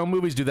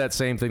 movies do that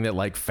same thing that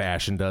like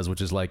fashion does,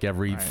 which is like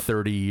every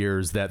 30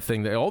 years that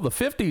thing that the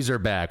 50s are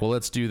back. Well,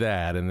 let's do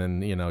that, and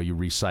then you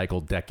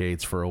recycle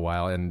decades for a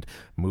while, and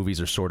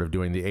movies are sort of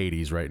doing the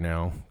 80s right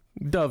now.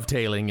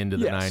 Dovetailing into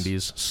the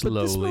 90s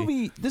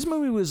slowly. But this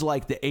movie was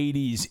like the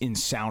 80s in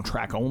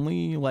soundtrack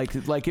only. Like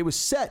it was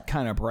set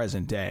kind of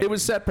present day. It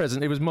was set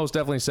present. It was most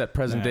definitely set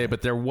present day,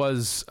 but there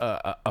was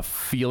a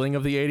feeling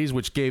of the 80s,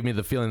 which gave me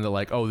the feeling that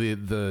like,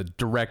 the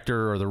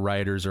director or the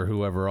writers or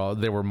whoever,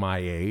 they were my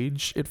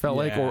age, it felt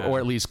like, or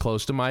at least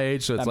close to my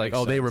age. So it's like,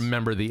 they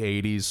remember the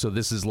 80s. So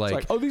this is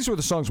like, these were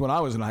the songs when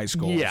I was in high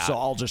school. Yeah. So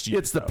I'll just use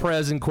it's the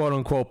present, quote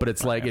unquote, but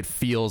it's like, it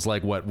feels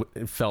like what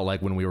it felt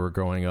like when we were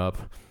growing up.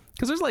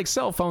 Because there's like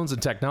cell phones and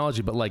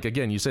technology, but like,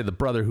 again, you say the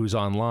brother who's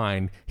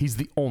online, he's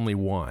the only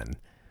one.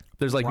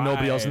 There's like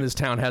nobody else in this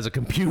town has a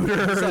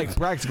computer. It's like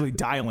practically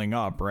dialing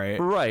up, right?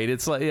 Right.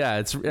 It's like,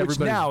 it's everybody. Which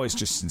now is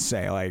just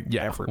insane. Like,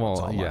 everyone's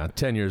online.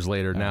 10 years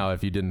later, now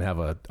if you didn't have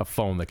a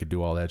phone that could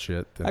do all that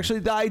shit. Then...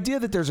 Actually, the idea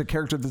that there's a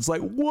character that's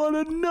like, what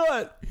a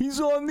nut, he's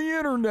on the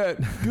internet.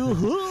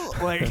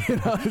 Like,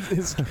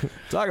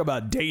 talk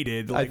about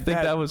dated. Like I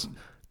think that was...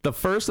 the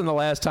first and the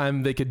last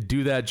time they could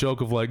do that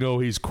joke of like,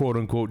 he's quote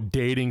unquote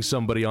dating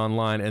somebody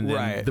online, and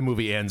then the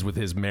movie ends with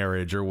his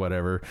marriage or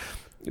whatever.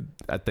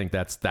 I think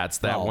that's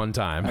that one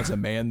time. As a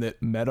man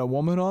that met a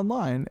woman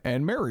online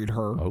and married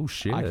her, oh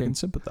shit, I can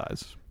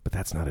sympathize. But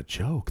that's not a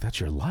joke. That's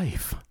your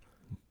life.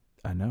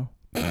 I know.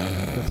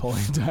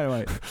 Napoleon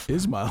Dynamite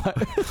is my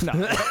life. No.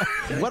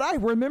 What I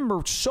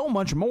remember so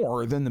much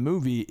more than the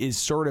movie is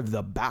sort of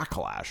the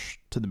backlash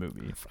to the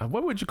movie.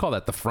 What would you call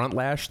that? The front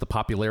lash, the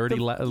popularity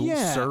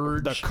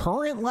surge, the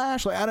current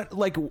lash.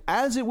 Like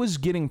as it was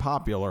getting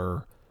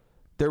popular,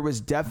 there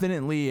was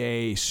definitely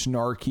a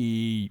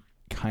snarky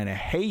kind of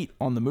hate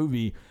on the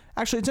movie.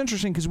 Actually, it's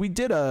interesting because we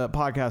did a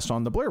podcast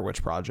on the Blair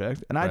Witch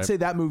Project, and I'd say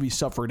that movie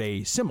suffered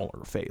a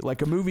similar fate.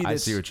 Like a movie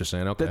that's, I see what you're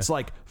saying. Okay. That's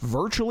like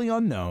virtually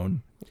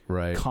unknown,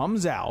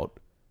 comes out,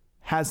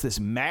 has this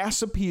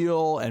mass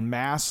appeal and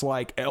mass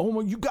like,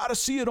 oh, you got to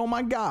see it, oh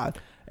my God.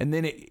 And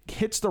then it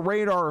hits the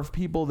radar of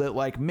people that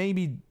like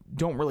maybe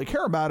don't really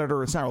care about it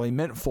or it's not really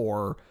meant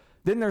for.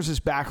 Then there's this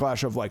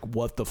backlash of like,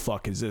 what the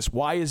fuck is this?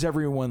 Why is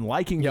everyone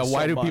liking this so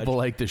why do much? People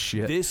like this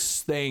shit?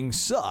 This thing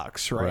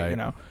sucks, right? You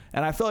know?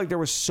 And I feel like there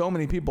was so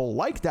many people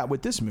like that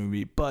with this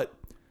movie, but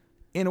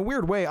in a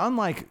weird way,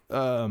 unlike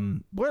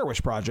Blair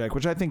Witch Project,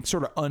 which I think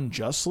sort of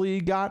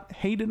unjustly got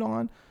hated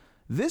on,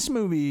 this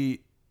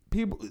movie,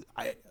 people,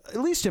 at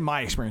least in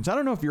my experience, I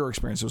don't know if your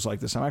experience was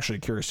like this, I'm actually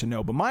curious to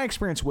know, but my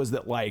experience was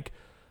that like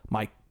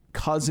my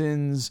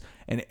cousins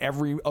and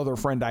every other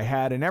friend I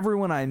had and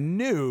everyone I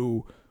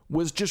knew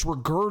was just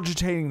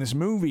regurgitating this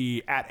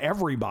movie at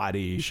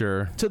everybody.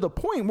 Sure. To the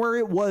point where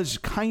it was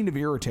kind of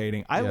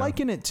irritating. I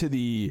liken it to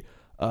the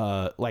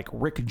like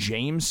Rick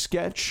James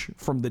sketch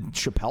from the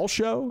Chappelle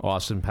Show.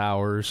 Austin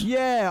Powers.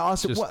 Yeah,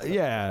 Austin.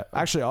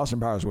 Actually, Austin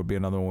Powers would be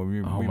another one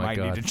we might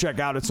need to check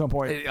out at some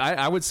point.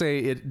 I would say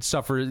it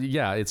suffers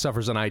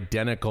an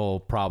identical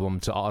problem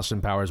to Austin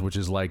Powers, which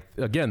is like,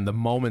 again, the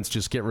moments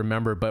just get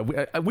remembered, but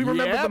we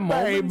remember the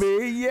moments.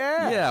 Baby,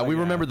 we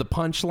remember the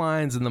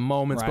punchlines and the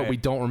moments, but we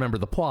don't remember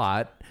the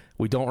plot.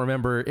 We don't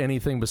remember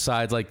anything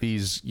besides like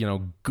these,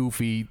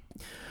 goofy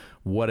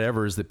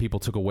whatevers that people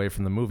took away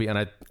from the movie.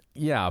 And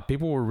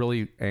people were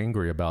really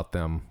angry about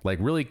them, like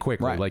really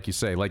quickly, like you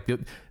say. Like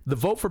the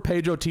Vote for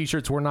Pedro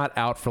t-shirts were not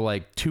out for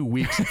like 2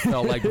 weeks, it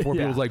felt like, before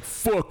people was like,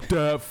 fuck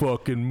that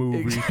fucking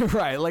movie.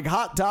 Right, like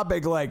Hot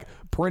Topic like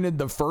printed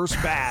the first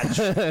batch,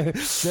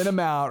 sent them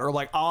out, or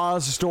like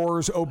Oz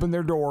stores opened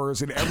their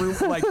doors, and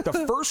like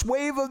the first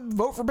wave of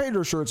Vote for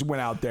Pedro shirts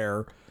went out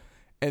there,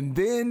 and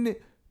then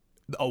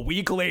a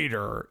week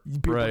later,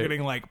 people were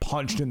getting like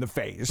punched in the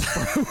face,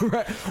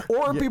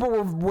 or people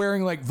were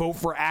wearing like Vote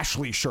for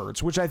Ashley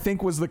shirts, which I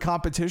think was the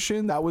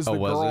competition. That was the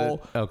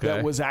girl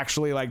that was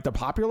actually like the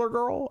popular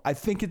girl. I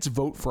think it's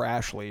Vote for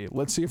Ashley.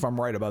 Let's see if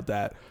I'm right about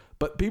that.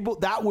 But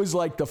that was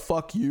like the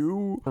fuck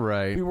you.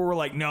 Right. People were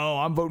like, no,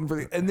 I'm voting for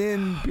the. And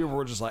then people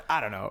were just like,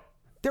 I don't know.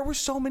 There were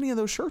so many of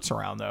those shirts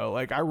around though.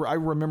 Like I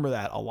remember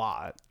that a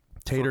lot.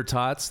 Tater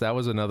tots, that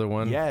was another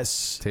one.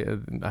 Yes.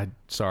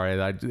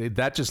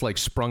 That just like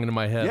sprung into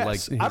my head. Yes. Like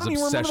his I don't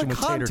even obsession remember the with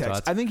context. tater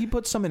tots. I think he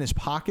puts some in his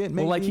pocket.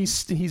 Maybe. Well, like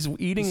he's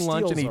eating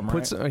lunch and he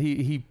puts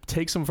he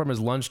takes them from his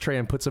lunch tray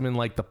and puts them in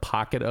like the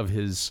pocket of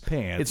his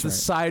pants. It's the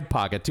side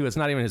pocket too. It's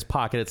not even his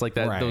pocket. It's like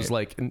that. Those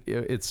like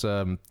it's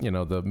the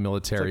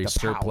military like the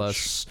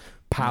surplus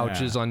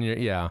pouches on your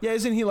Yeah,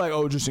 isn't he like,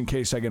 oh, just in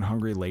case I get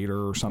hungry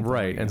later or something?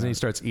 Right, like and that? then he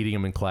starts eating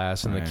them in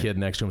class, and the kid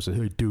next to him says,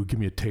 hey, dude, give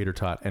me a tater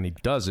tot, and he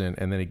doesn't,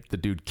 and then the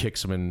dude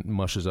kicks him and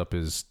mushes up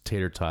his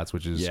tater tots,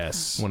 which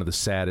is one of the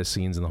saddest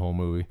scenes in the whole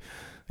movie.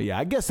 Yeah,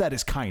 I guess that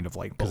is kind of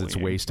like bullying. Because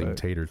it's wasting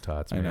tater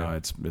tots, man. I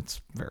know,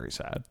 it's very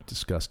sad.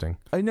 Disgusting.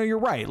 I know, you're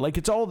right. Like,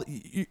 it's all...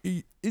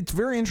 It's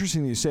very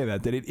interesting that you say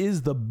that it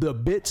is the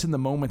bits and the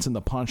moments and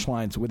the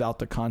punchlines without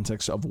the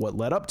context of what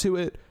led up to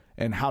it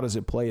and how does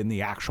it play in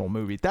the actual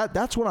movie.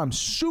 That's what I'm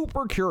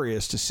super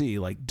curious to see.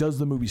 Like, does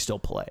the movie still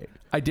play?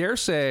 I dare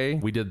say,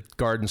 we did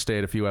Garden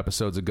State a few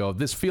episodes ago.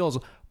 This feels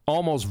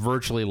almost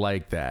virtually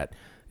like that.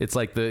 It's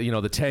like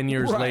the 10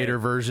 years later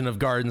version of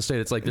Garden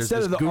State. It's like there's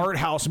instead of the art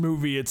house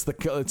movie, it's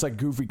like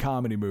goofy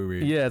comedy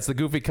movie. Yeah, it's the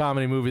goofy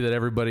comedy movie that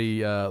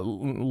everybody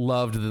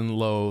loved and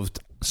loathed.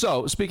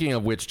 So, speaking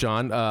of which,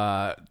 John,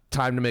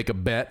 time to make a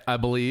bet, I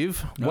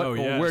believe.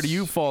 Where do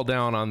you fall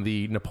down on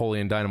the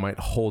Napoleon Dynamite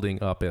holding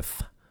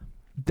upeth?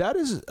 That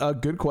is a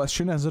good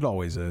question, as it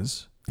always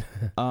is.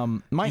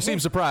 You seem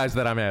surprised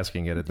that I'm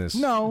asking it at this.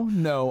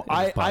 No.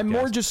 I'm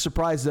more just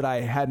surprised that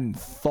I hadn't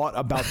thought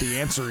about the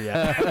answer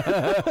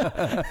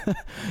yet.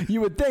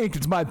 You would think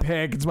it's my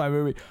pick, it's my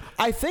movie.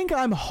 I think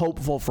I'm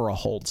hopeful for a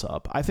holds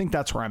up. I think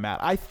that's where I'm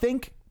at. I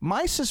think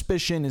my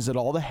suspicion is that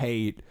all the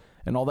hate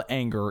and all the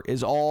anger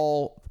is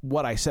all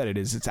what I said it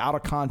is. It's out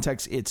of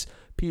context. It's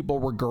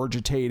people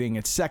regurgitating.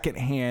 It's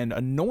secondhand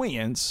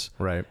annoyance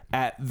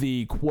at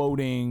the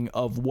quoting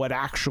of what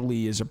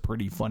actually is a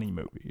pretty funny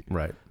movie.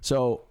 Right.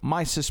 So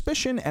my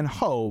suspicion and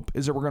hope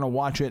is that we're going to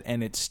watch it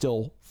and it's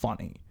still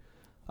funny.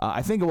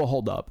 I think it will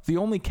hold up. The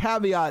only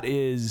caveat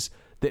is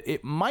that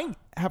it might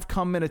have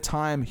come at a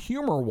time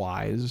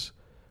humor-wise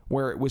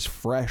where it was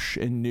fresh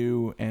and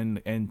new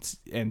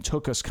and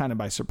took us kind of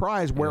by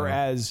surprise,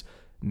 whereas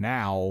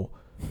now,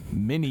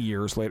 many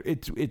years later,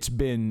 it's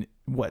been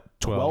what,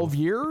 12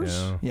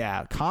 years?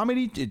 Yeah,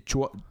 comedy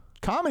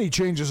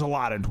changes a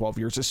lot in 12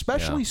 years,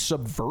 especially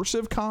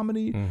subversive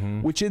comedy,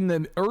 which in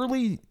the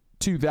early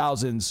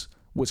 2000s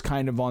was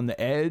kind of on the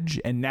edge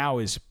and now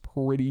is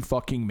pretty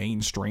fucking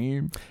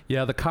mainstream.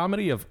 Yeah, the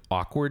comedy of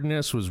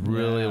awkwardness was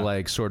really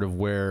like sort of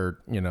where,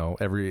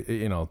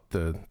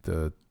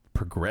 the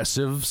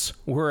progressives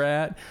were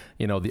at,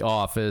 The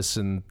Office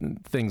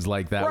and things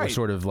like that were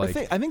sort of like...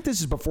 I think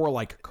this is before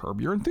like Curb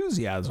Your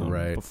Enthusiasm,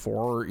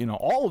 before,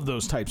 all of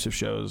those types of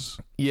shows.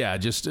 Yeah,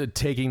 just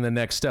taking the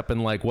next step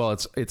and like, well,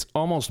 it's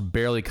almost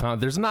barely...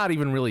 There's not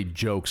even really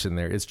jokes in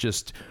there. It's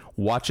just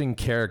watching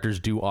characters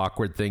do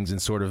awkward things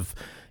and sort of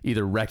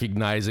either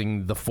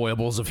recognizing the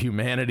foibles of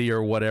humanity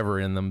or whatever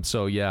in them.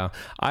 So yeah,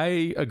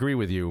 I agree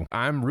with you.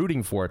 I'm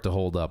rooting for it to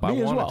hold up. I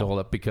want it to hold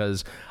up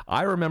because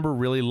I remember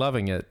really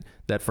loving it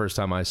that first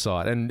time I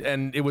saw it.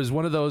 And it was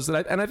one of those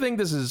that I think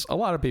this is a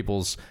lot of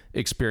people's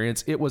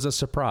experience. It was a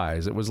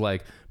surprise. It was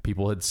like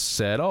people had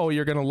said, oh,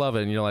 you're going to love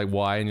it. And you're like,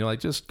 why? And you're like,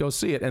 just go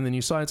see it. And then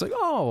you saw it. It's like,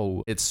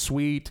 oh, it's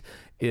sweet.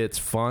 It's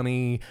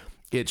funny.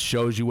 It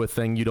shows you a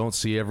thing you don't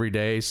see every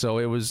day. So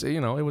it was, it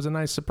was a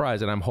nice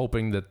surprise. And I'm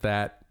hoping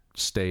that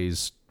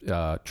stays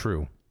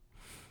true.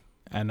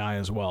 And I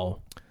as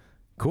well.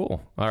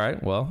 Cool. All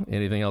right. Well,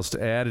 anything else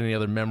to add? Any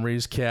other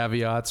memories,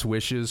 caveats,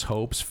 wishes,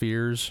 hopes,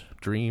 fears,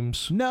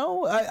 dreams?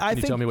 No, Can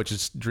you tell me what you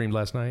dreamed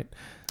last night?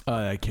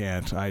 I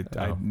can't. I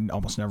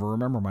almost never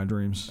remember my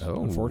dreams,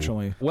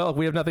 unfortunately. Well, if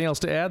we have nothing else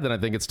to add, then I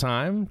think it's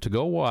time to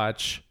go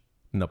watch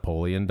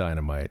Napoleon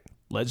Dynamite.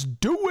 Let's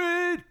do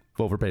it!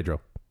 Vote for Pedro.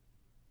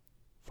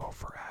 Vote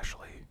for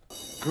Ashley.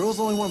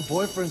 Girls only want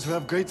boyfriends who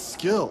have great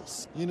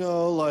skills.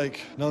 Like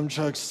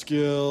nunchuck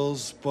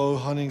skills, bow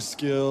hunting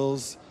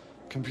skills,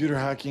 computer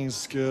hacking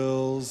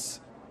skills.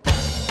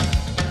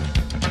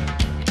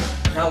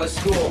 How was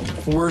school?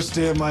 Worst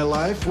day of my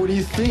life? What do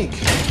you think?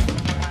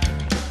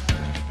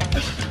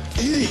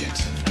 Idiot.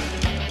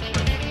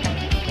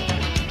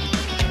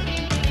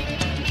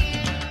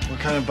 What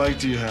kind of bike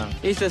do you have?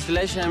 It's a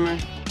sledgehammer.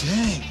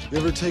 Dang. You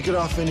ever take it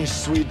off any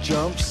sweet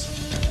jumps?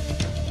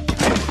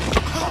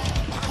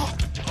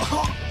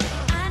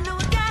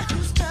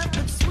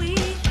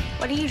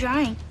 What are you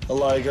drawing? A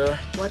liger.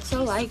 What's a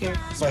liger?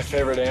 It's my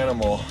favorite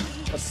animal.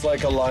 It's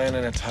like a lion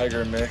and a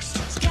tiger mixed.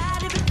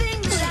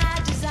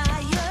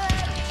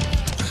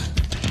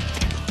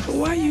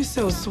 Why are you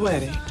so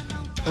sweaty?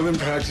 I've been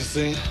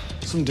practicing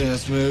some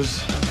dance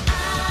moves.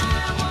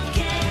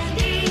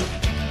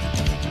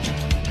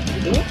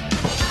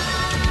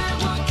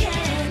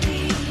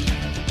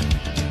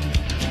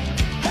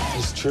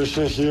 Is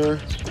Trisha here?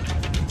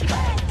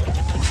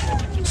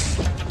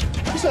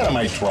 Is that on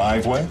my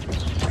driveway?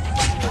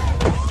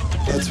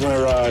 That's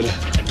my ride.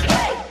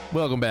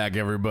 Welcome back,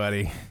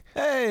 everybody.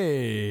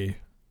 Hey,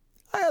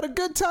 I had a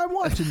good time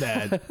watching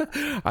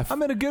that.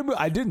 I'm in a good mood.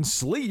 I didn't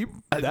sleep.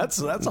 That's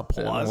a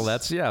plus. Well,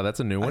 that's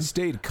a new one. I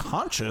stayed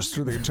conscious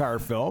through the entire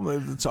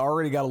film. It's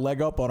already got a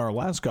leg up on our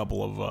last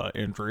couple of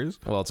entries.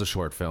 Well, it's a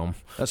short film.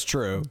 That's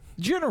true.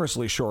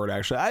 Generously short,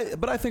 actually.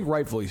 But I think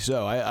rightfully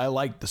so. I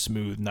like the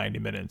smooth 90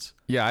 minutes.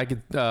 Yeah, I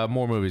could.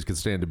 More movies could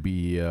stand to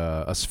be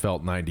a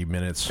svelte 90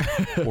 minutes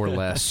or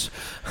less.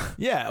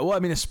 Yeah, well, I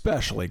mean,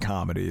 especially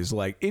comedies.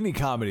 Like any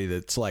comedy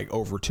that's like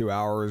over 2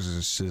 hours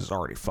is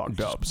already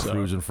fucked up. So.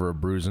 Cruising for a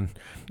bruising.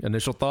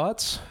 Initial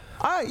thoughts?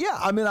 Yeah,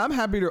 I mean, I'm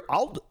happy to.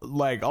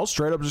 I'll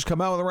straight up just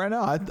come out with it right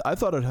now. I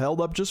thought it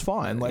held up just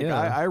fine. Like, yeah.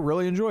 I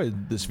really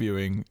enjoyed this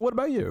viewing. What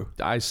about you?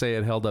 I say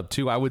it held up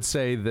too. I would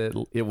say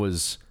that it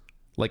was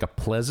like a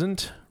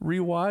pleasant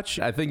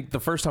rewatch. I think the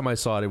first time I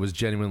saw it, it was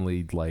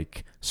genuinely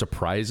like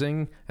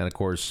surprising, and of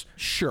course,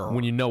 sure,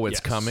 when you know it's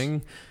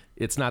coming,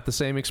 it's not the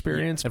same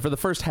experience. Yeah. And for the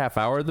first half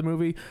hour of the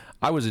movie,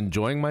 I was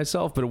enjoying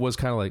myself, but it was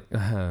kind of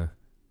like.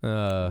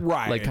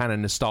 Right, like kind of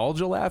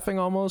nostalgia laughing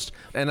almost,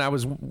 and I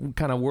was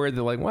kind of worried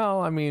that like,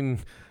 well, I mean,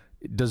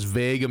 does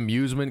vague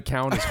amusement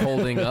count as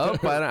holding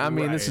up? I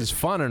mean, right. This is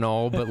fun and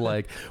all,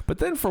 but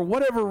then for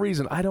whatever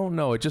reason, I don't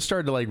know, it just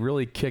started to like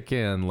really kick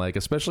in, like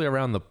especially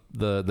around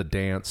the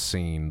dance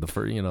scene,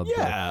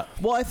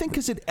 well, I think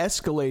because it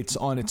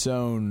escalates on its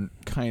own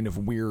kind of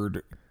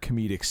weird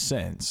comedic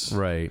sense,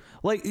 right?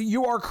 Like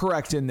you are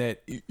correct in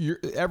that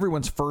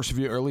everyone's first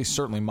view, or at least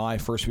certainly my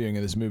first viewing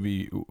of this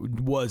movie,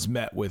 was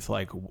met with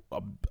like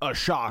a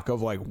shock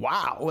of like,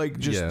 wow, like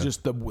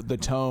just the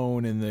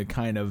tone and the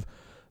kind of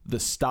the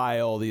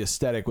style, the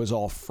aesthetic was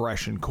all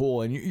fresh and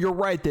cool. And you're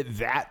right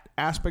that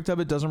aspect of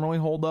it doesn't really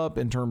hold up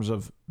in terms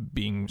of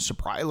being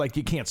surprised. Like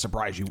you can't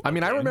surprise you. I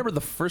mean, I remember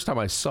the first time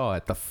I saw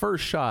it, the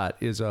first shot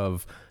is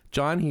of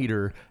John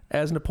Heder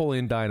as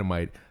Napoleon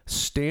Dynamite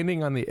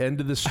standing on the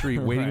end of the street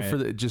waiting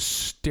for just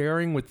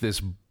staring with this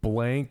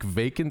blank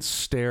vacant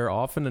stare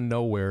off into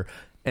nowhere,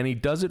 and he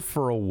does it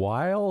for a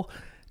while,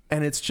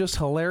 and it's just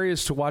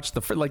hilarious to watch.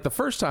 The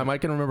first time I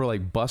can remember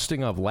like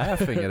busting up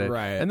laughing at it,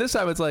 right. And this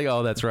time it's like,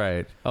 oh, that's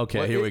right, okay,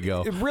 well, here we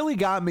go. It really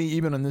got me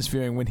even on this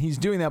viewing when he's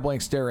doing that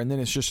blank stare, and then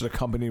it's just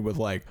accompanied with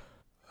like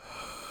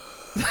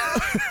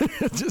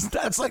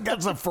that's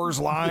the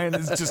first line.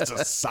 It's just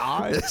a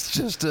sigh. It's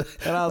just and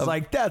I was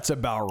like, that's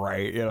about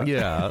right. You know?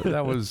 Yeah,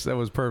 that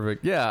was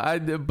perfect. Yeah,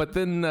 but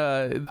then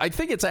I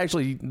think it's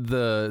actually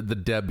the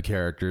Deb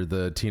character,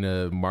 the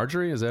Tina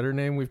Marjorie. Is that her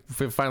name? We've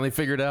finally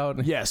figured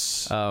out.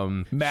 Yes.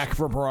 Mac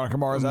from Veronica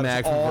Mars. That's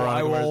Mac all from Veronica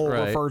I will Mars,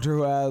 right. refer to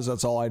her as.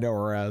 That's all I know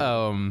her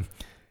as.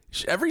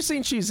 Every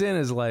scene she's in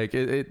is like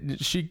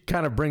she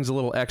kind of brings a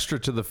little extra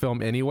to the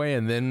film anyway,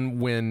 and then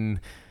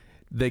when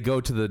they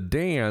go to the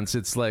dance,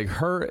 it's like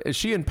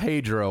she and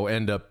Pedro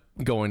end up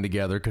going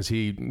together because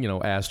he,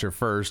 asked her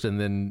first, and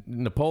then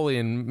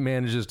Napoleon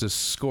manages to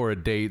score a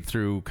date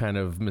through kind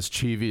of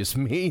mischievous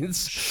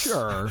means.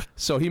 Sure.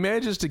 So he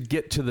manages to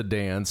get to the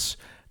dance,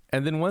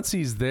 and then once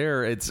he's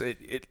there,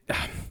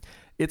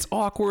 it's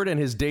awkward, and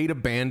his date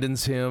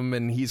abandons him,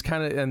 and he's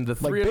kind of, and the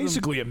three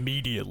basically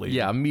immediately.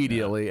 Yeah,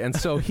 immediately. Yeah. And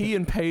so he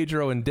and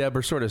Pedro and Deb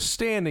are sort of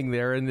standing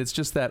there, and it's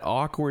just that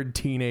awkward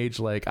teenage,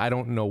 like, I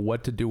don't know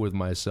what to do with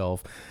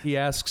myself. He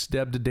asks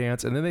Deb to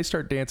dance, and then they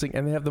start dancing,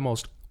 and they have the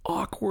most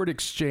awkward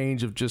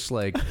exchange of just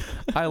like,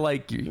 I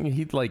like you.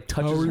 He like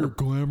touches How are her your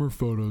glamour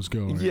photos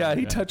going? Yeah,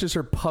 he touches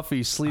her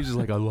puffy sleeves. He's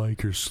like, I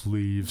like your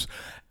sleeves.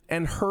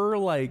 And her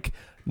like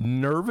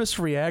nervous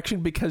reaction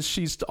because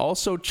she's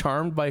also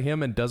charmed by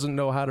him and doesn't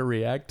know how to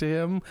react to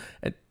him.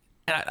 And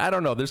I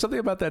don't know. There's something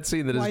about that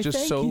scene that is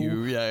just so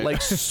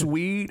like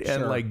sweet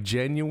and like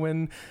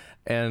genuine.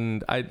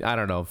 And I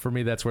don't know. For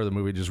me, that's where the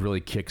movie just really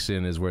kicks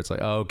in, is where it's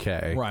like,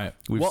 okay, right.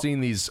 We've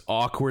seen these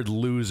awkward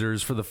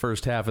losers for the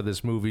first half of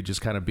this movie, just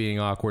kind of being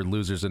awkward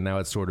losers, and now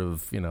it's sort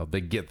of,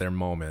 they get their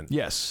moment.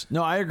 Yes.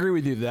 No, I agree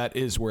with you. That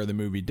is where the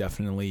movie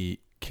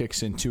definitely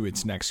kicks into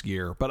its next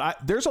gear. But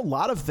there's a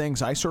lot of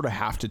things I sort of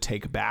have to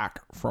take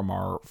back from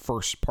our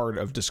first part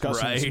of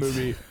discussing this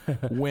movie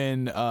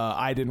when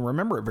I didn't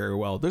remember it very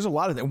well. There's a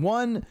lot of things.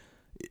 One,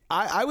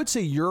 I would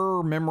say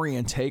your memory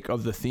and take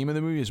of the theme of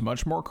the movie is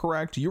much more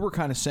correct. You were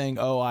kind of saying,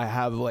 I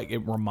have like, it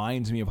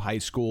reminds me of high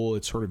school.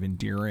 It's sort of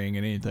endearing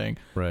and anything.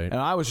 Right. And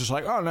I was just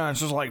like, oh no, it's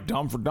just like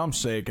dumb for dumb's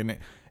sake.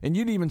 And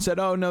you'd even said,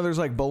 oh no, there's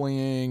like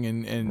bullying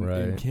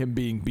and him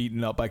being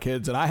beaten up by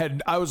kids. And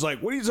I was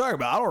like, what are you talking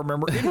about? I don't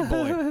remember any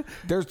bullying.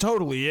 There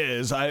totally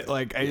is. It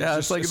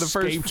just like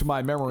escaped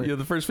my memory. Yeah,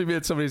 the first few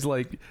minutes, somebody's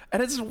like,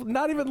 and it's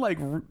not even like,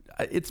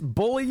 it's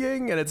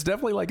bullying, and it's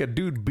definitely like a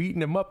dude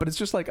beating him up, but it's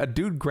just like a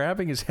dude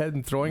grabbing his head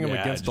and throwing him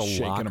against a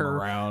locker, him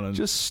around and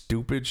just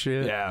stupid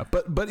shit. Yeah,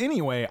 but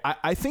anyway,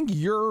 I think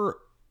your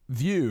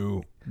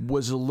view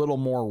was a little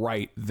more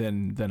right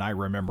than I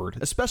remembered,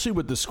 especially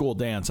with the school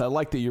dance. I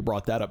like that you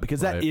brought that up because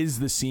that is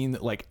the scene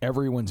that like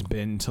everyone's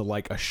been to,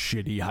 like a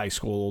shitty high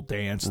school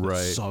dance that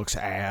sucks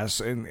ass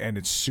and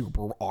it's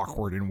super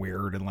awkward and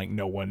weird and like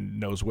no one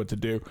knows what to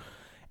do.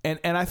 And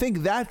I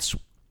think that's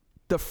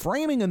the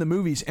framing of the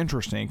movie is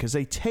interesting because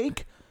they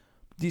take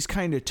these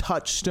kind of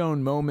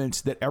touchstone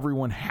moments that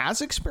everyone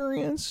has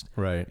experienced.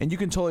 Right. And you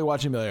can totally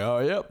watch and be like, oh,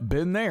 yep,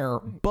 been there.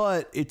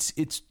 But it's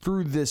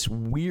through this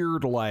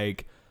weird,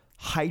 like,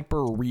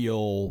 hyper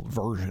real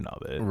version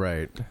of it.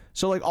 Right.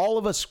 So, like, all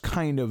of us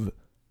kind of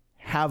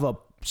have a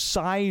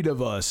side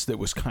of us that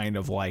was kind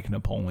of like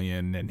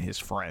Napoleon and his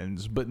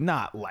friends, but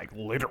not like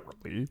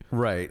literally.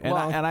 Right. And,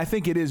 I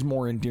think it is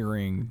more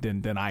endearing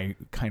than I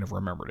kind of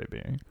remembered it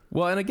being.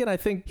 Well, and again, I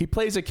think he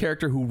plays a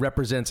character who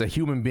represents a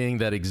human being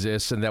that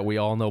exists and that we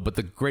all know. But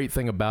the great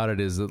thing about it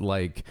is that,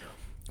 like,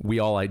 we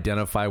all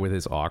identify with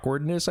his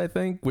awkwardness, I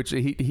think, which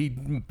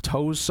he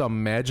toes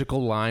some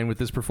magical line with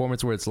this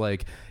performance where it's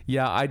like,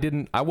 yeah,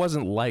 I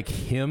wasn't like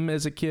him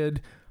as a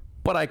kid,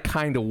 but I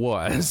kind of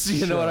was.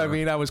 You know what I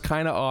mean? I was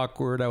kind of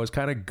awkward. I was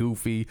kind of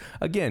goofy.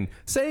 Again,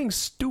 saying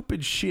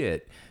stupid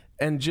shit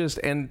and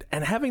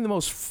having the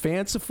most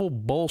fanciful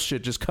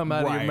bullshit just come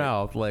out of your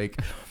mouth.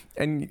 Like,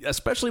 and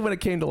especially when it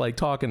came to, like,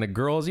 talking to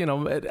girls, you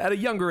know, at a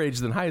younger age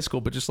than high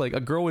school, but just like a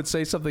girl would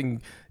say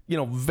something, you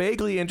know,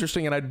 vaguely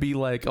interesting, and I'd be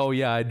like, oh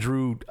yeah, I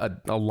drew a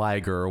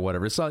liger or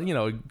whatever. So, you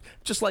know,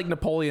 just like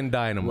Napoleon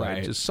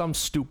Dynamite, just some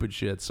stupid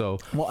shit. So,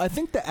 well, I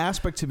think the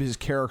aspect of his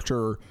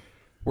character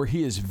where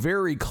he is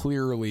very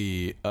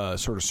clearly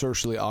sort of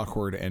socially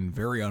awkward and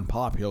very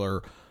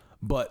unpopular,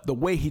 but the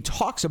way he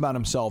talks about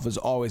himself is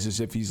always as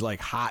if he's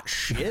like hot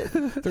shit.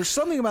 There's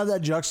something about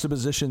that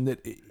juxtaposition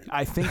that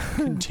I think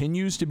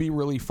continues to be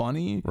really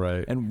funny,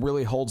 right, and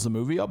really holds the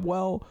movie up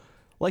well.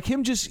 Like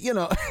him just, you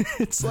know,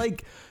 it's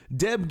like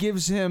Deb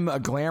gives him a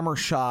glamour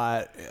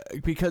shot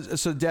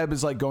so Deb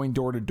is like going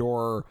door to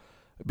door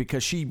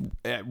because she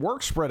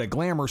works at a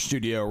glamour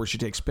studio where she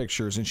takes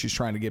pictures and she's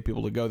trying to get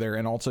people to go there.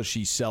 And also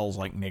she sells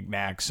like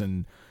knickknacks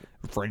and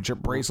friendship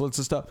bracelets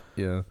and stuff.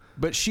 Yeah.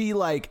 But she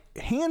like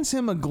hands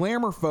him a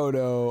glamour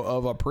photo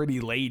of a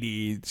pretty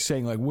lady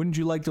saying like, wouldn't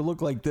you like to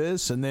look like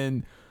this? And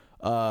then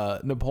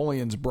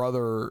Napoleon's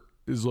brother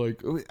is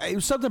like, it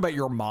was something about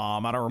your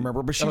mom, I don't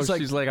remember, but she's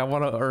like, I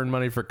want to earn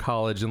money for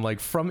college, and like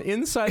from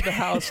inside the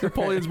house,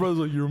 Napoleon's brother's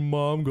like, your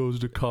mom goes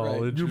to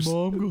college. Right, your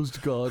mom goes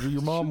to college, or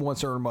your mom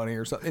wants to earn money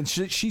or something, and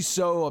she's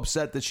so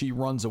upset that she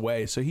runs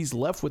away. So he's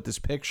left with this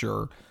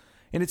picture,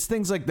 and it's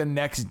things like the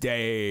next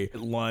day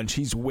at lunch,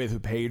 he's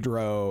with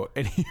Pedro,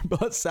 and he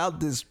busts out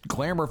this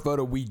glamour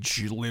photo we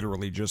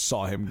literally just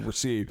saw him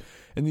receive.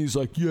 And he's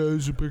like, yeah,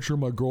 there's a picture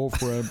of my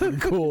girlfriend. Pretty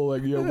cool.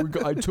 Like, yeah,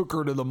 I took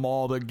her to the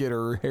mall to get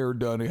her hair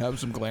done and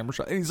have some glamour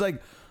shot. And he's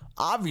like,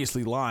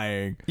 obviously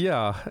lying.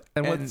 Yeah.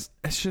 And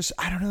it's just,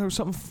 I don't know, there's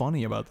something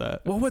funny about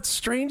that. Well, what's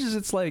strange is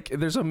it's like,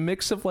 there's a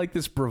mix of like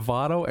this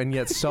bravado and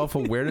yet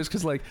self-awareness.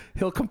 Because like,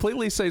 he'll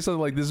completely say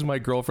something like, this is my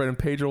girlfriend. And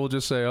Pedro will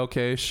just say,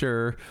 okay,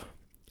 sure.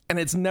 And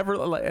it's never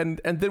like, and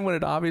then when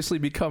it obviously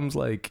becomes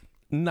like,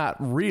 not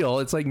real,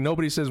 it's like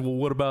nobody says, well,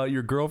 what about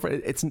your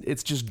girlfriend?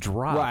 It's just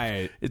dropped.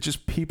 Right. It's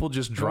just people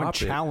just drop it.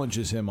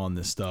 Challenges him on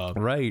this stuff.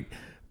 Right.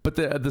 But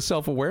the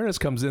self-awareness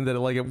comes in that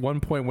like at one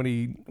point when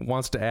he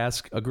wants to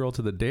ask a girl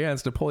to the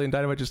dance, Napoleon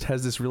Dynamite just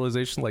has this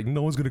realization like,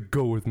 no one's going to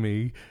go with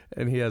me.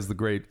 And he has the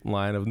great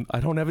line of, I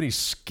don't have any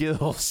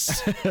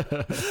skills.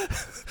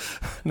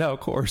 Now, of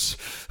course,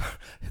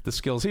 the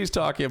skills he's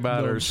talking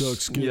about are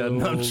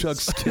nunchuck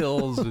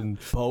skills and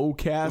bow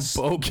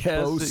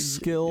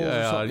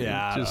skills.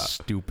 Yeah, just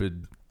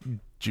stupid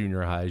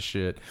junior high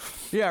shit.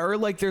 Yeah, or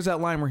like there's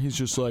that line where he's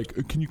just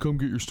like, can you come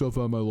get your stuff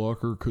out of my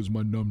locker because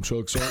my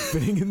nunchucks aren't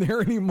fitting in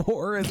there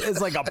anymore?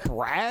 It's like a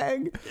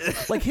brag.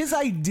 Like his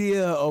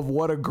idea of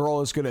what a girl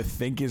is going to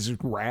think is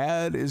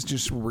rad is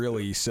just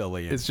really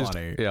silly and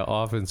funny. Just,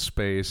 off in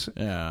space.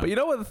 Yeah. But you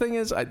know what the thing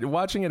is?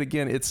 Watching it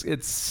again,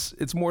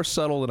 it's more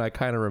subtle than I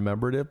kind of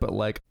remembered it, but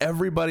like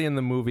everybody in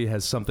the movie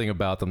has something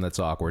about them that's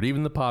awkward.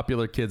 Even the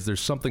popular kids, there's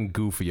something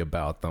goofy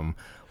about them.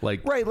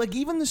 Like, right, like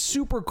even the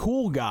super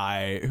cool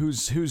guy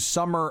who's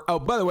Summer. Oh,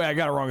 by the way, I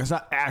got it wrong. It's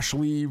not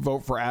Ashley,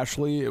 vote for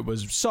Ashley. It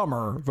was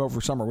Summer, vote for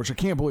Summer, which I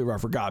can't believe I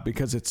forgot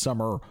because it's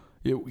summer.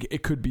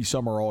 It could be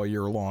summer all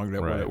year long.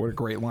 What a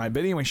great line. But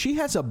anyway, she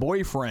has a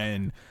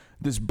boyfriend,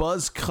 this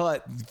buzz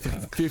cut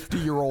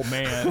 50-year-old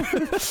man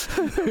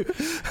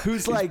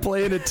who's like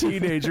playing a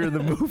teenager in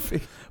the movie.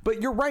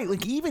 But you're right,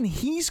 like even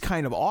he's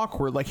kind of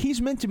awkward. Like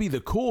he's meant to be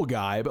the cool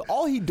guy, but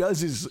all he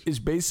does is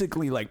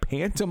basically like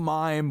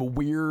pantomime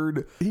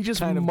weird. He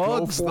just kind of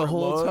mugs the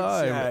whole looks.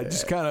 time. Yeah,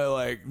 just kind of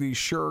like these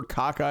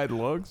cockeyed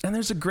looks. And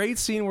there's a great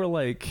scene where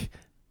like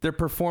they're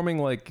performing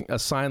like a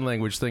sign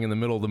language thing in the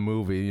middle of the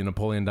movie.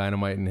 Napoleon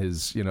Dynamite and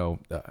his,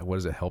 what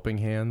is it, helping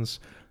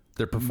hands?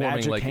 They're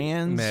performing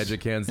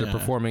magic hands. They're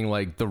performing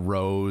like the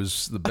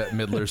Rose, the Bette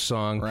Midler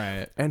song.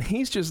 Right. And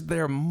he's just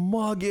there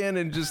mugging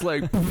and just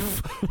like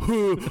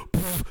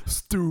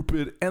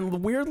stupid.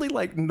 And weirdly,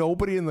 like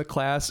nobody in the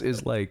class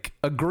is like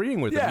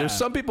agreeing with him. There's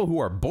some people who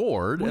are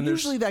bored. Well, and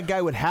usually that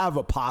guy would have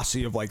a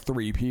posse of like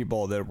 3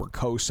 people that were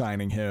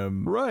co-signing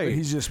him. Right. But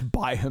he's just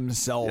by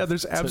himself. Yeah,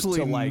 there's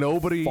absolutely to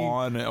nobody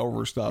fawn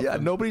over stuff. Yeah,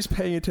 nobody's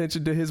paying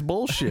attention to his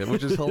bullshit,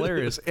 which is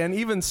hilarious. And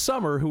even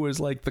Summer, who is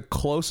like the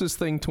closest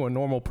thing to a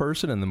normal person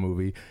person in the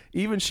movie.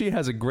 Even she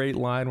has a great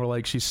line where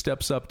like she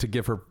steps up to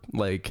give her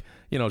like,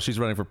 you know, she's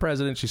running for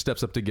president. She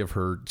steps up to give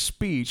her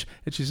speech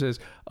and she says,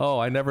 "Oh,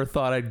 I never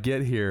thought I'd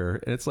get here."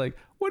 And it's like,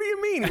 what do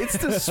you mean? It's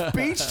the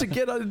speech to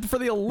get for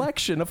the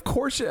election. Of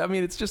course. I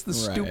mean, it's just the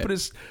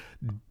stupidest,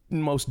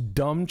 most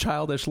dumb,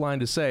 childish line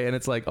to say. And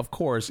it's like, of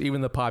course,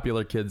 even the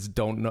popular kids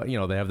don't know, you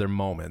know, they have their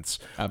moments.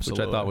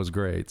 Absolutely. Which I thought was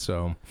great.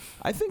 So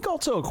I think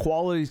also a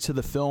quality to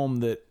the film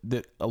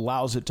that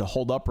allows it to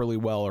hold up really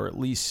well, or at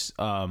least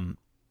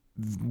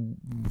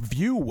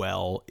view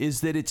well, is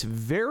that it's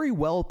very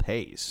well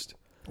paced.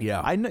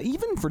 Yeah. I know,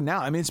 even for now,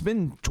 I mean, it's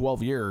been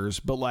 12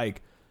 years, but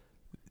like,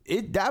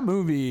 that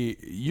movie,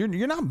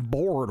 you're not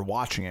bored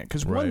watching it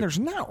because one, there's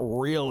not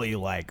really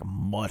like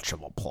much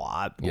of a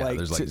plot. Yeah, like,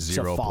 there's like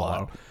zero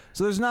plot.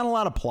 So there's not a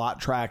lot of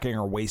plot tracking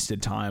or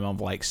wasted time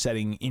of like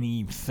setting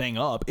anything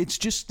up. It's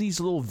just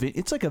these little.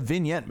 It's like a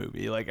vignette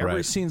movie. Like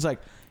every scene's like,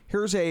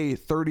 here's a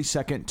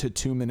 30-second to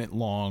 2-minute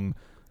long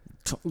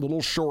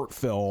little short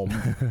film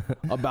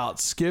about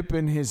Skip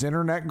and his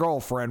internet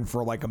girlfriend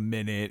for like a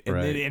minute,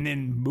 and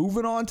then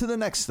moving on to the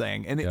next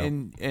thing,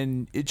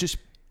 and it just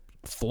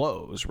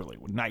flows really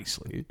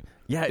nicely.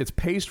 Yeah, it's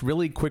paced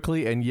really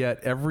quickly, and yet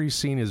every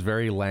scene is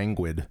very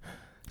languid.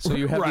 So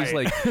you have these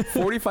like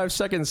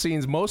 45-second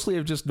scenes, mostly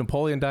of just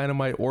Napoleon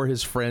Dynamite or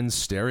his friends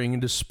staring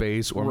into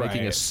space or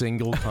making a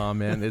single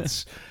comment.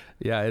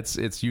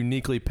 It's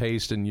uniquely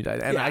paced, and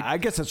I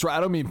guess that's right.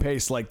 I don't mean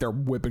paced like they're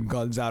whipping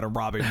guns out and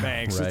robbing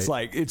banks. It's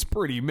like it's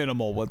pretty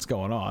minimal what's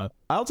going on.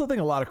 I also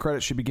think a lot of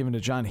credit should be given to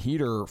John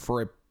Heder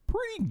for a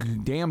pretty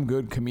damn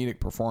good comedic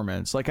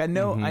performance. Like I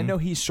know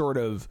he sort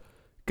of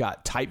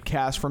got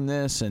typecast from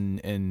this,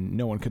 and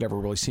no one could ever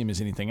really see him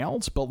as anything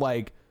else. But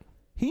like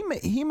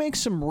he makes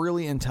some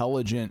really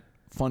intelligent,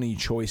 funny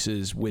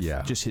choices with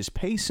just his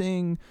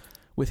pacing,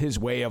 with his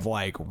way of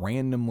like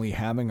randomly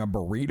having a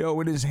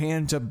burrito in his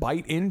hand to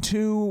bite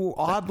into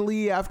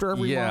oddly after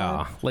every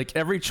line. Like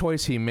every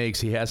choice he makes,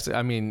 he has to.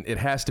 I mean, it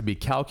has to be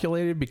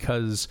calculated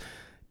because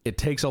it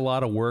takes a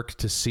lot of work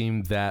to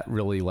seem that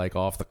really like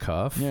off the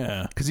cuff.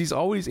 Yeah, because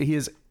he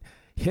is.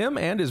 Him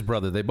and his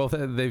brother,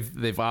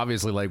 they've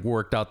obviously like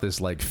worked out this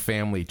like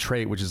family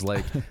trait, which is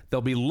like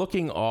they'll be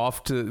looking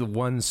off to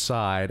one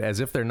side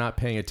as if they're not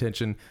paying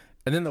attention,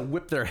 and then they'll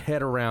whip their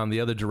head around the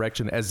other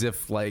direction as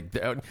if like,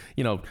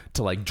 you know,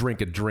 to like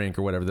drink a drink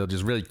or whatever. They'll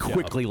just really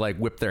quickly like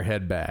whip their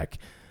head back,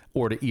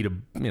 or to eat a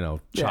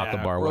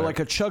chocolate bar, or whatever. Like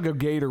a chug of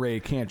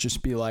Gatorade can't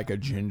just be like a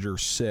ginger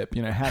sip.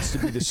 You know, it has to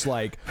be this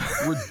like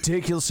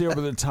ridiculously over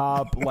the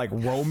top like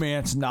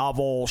romance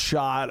novel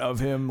shot of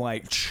him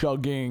like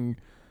chugging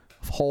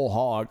whole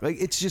hog. Like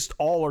it's just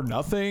all or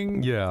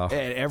nothing at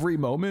every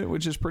moment,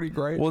 which is pretty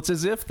great. Well, it's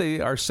as if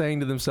they are saying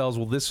to themselves,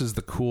 well, this is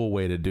the cool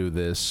way to do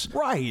this,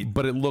 right?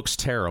 But it looks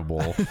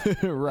terrible.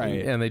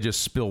 Right? And they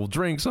just spill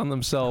drinks on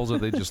themselves, or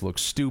they just look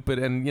stupid.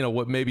 And you know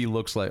what maybe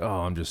looks like,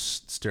 oh, I'm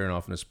just staring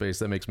off into space,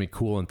 that makes me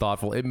cool and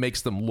thoughtful. It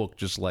makes them look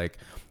just like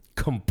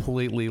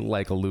completely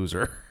like a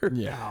loser.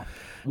 Yeah.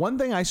 One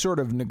thing I sort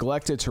of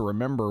neglected to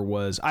remember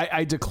was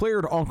I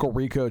declared Uncle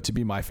Rico to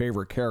be my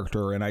favorite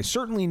character, and I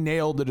certainly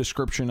nailed the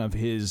description of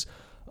his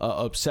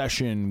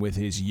obsession with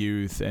his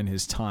youth and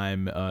his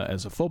time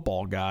as a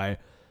football guy.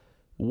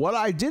 What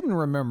I didn't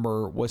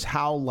remember was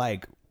how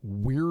like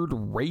weird,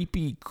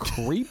 rapey,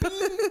 creepy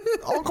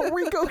Uncle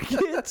Rico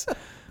gets.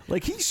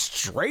 Like he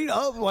straight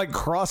up like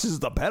crosses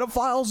the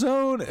pedophile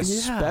zone,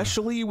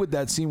 especially with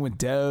that scene with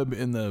Deb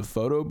in the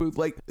photo booth.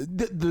 Like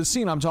the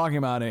scene I'm talking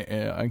about,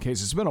 in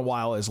case it's been a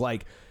while, is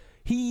like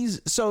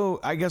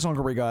I guess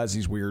Uncle Rico has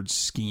these weird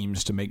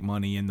schemes to make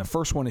money, and the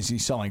first one is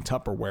he's selling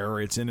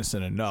Tupperware. It's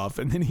innocent enough,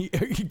 and then he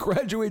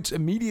graduates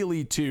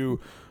immediately to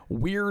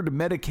weird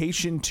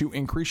medication to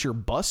increase your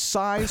bust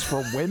size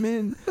for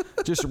women.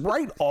 Just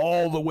right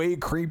all the way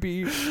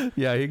creepy.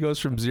 Yeah, he goes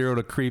from zero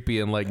to creepy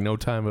in like no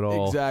time at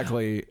all.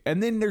 Exactly.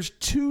 And then there's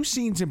two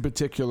scenes in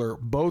particular,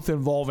 both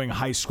involving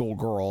high school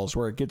girls,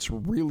 where it gets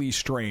really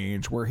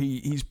strange, where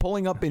he's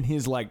pulling up in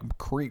his like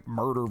creep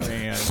murder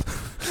van.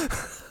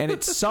 And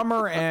it's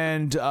Summer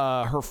and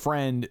her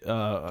friend,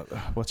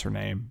 what's her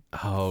name?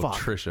 Oh,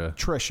 Trisha.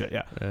 Trisha,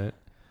 yeah. Right.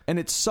 And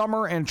it's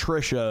Summer and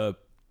Trisha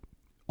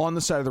on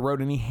the side of the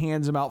road, and he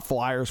hands him out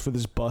flyers for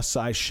this bus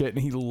size shit,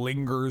 and he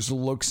lingers,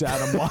 looks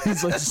at him while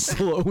he's like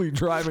slowly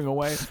driving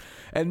away.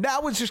 And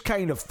that was just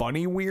kind of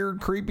funny,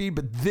 weird, creepy.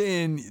 But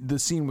then the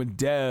scene with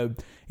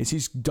Deb is he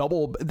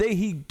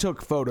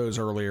took photos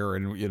earlier,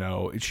 and you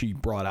know, she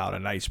brought out a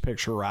nice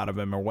picture out of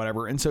him or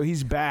whatever. And so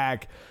he's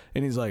back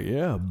and he's like,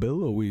 yeah,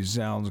 billowy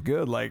sounds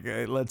good. Like,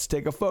 let's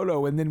take a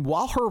photo. And then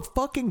while her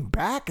fucking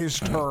back is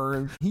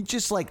turned, he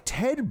just like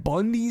Ted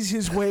Bundy's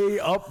his way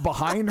up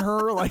behind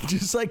her, like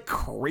just like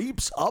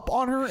creeps up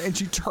on her, and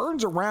she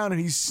turns around and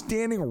he's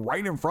standing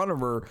right in front of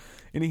her.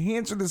 And he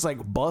hands her this like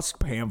busk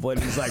pamphlet.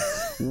 And he's like,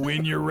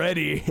 when you're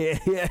ready.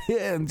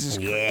 And just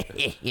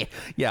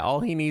Yeah, all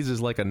he needs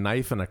is like a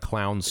knife and a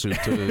clown suit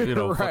to,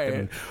 Right.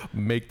 fucking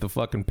make the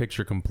fucking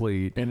picture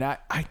complete. And I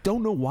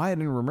don't know why I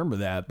didn't remember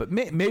that, but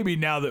maybe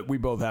now that we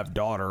both have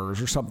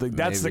daughters or something,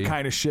 that's Maybe. the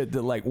kind of shit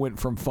that like went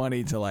from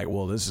funny to like,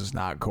 well, this is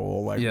not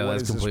cool. Like, Yeah, what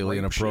that's is this completely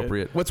rape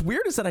inappropriate. shit? What's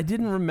weird is that I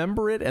didn't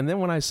remember it, and then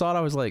when I saw it,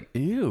 I was like,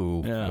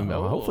 ew. Yeah.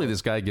 Hopefully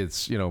this guy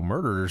gets,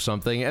 murdered or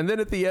something. And then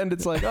at the end,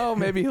 it's like, oh,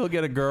 maybe he'll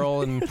get a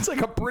girl. And It's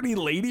like a pretty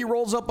lady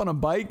rolls up on a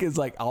bike, is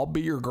like, I'll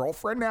be your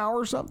girlfriend now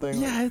or something.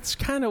 yeah, it's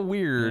kind of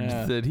weird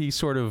that he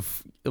sort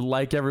of,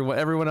 like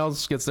everyone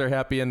else gets their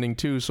happy ending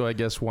too, so I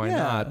guess why Yeah.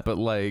 not? But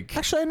like,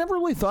 Actually, I never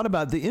really thought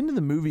about it. The end of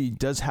the movie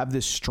does have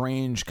this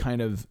strange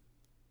kind of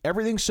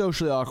everything's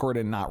socially awkward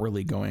and not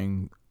really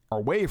going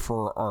our way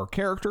for our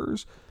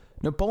characters.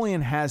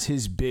 Napoleon has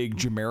his big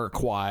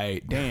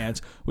Jamiroquai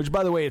dance, which,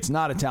 by the way, it's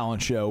not a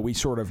talent show. We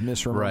sort of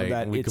misremember Right,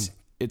 that. we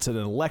It's an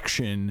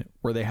election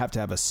where they have to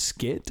have a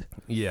skit.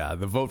 yeah,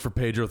 the vote for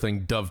Pedro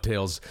thing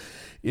dovetails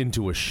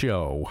into a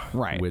show,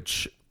 Right.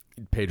 which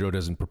Pedro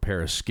doesn't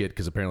prepare a skit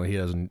because apparently he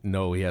doesn't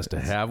know he has to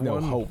have No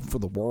one. hope for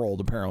the world,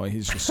 apparently.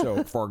 He's just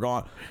so far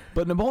gone.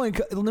 But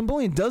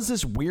Napoleon does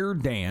this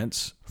weird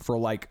dance for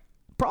like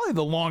probably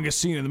the longest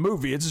scene in the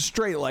movie. It's a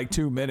straight like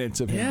 2 minutes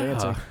of him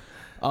dancing.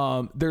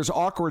 There's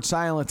awkward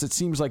silence. It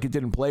seems like it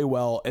didn't play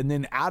well. And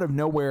then out of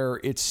nowhere,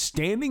 it's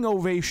standing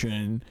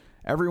ovation.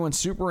 Everyone's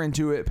super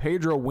into it.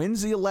 Pedro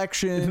wins the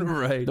election.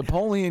 Right.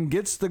 Napoleon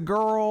gets the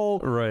girl.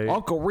 Right.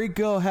 Uncle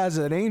Rico has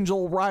an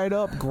angel ride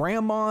up.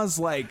 Grandma's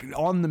like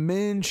on the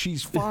mend.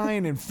 She's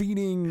fine and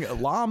feeding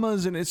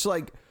llamas. And it's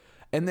like,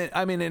 and then,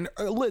 I mean, and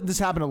this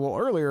happened a little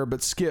earlier,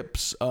 but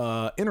Skip's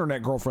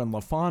internet girlfriend,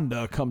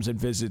 LaFonda, comes and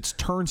visits,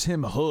 turns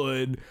him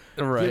hood,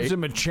 Right. gives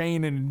him a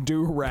chain and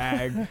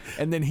do-rag,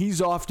 and then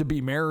he's off to be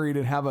married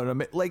and have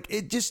like,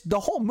 it just, the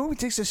whole movie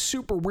takes a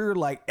super weird,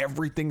 like,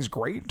 everything's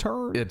great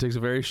turn. It takes a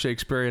very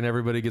Shakespearean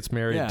everybody gets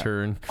married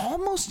turn.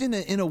 Almost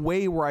in a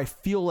way where I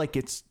feel like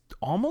it's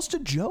almost a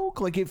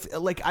joke. Like,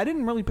 I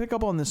didn't really pick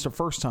up on this the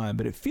first time,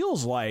 but it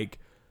feels like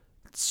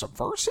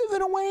subversive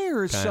in a way,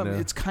 or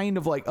it's kind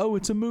of like, oh,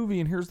 it's a movie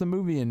and here's the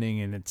movie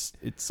ending, and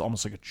it's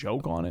almost like a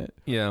joke on it.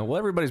 Yeah, well,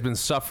 everybody's been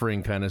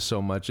suffering kind of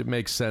so much. It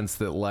makes sense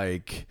that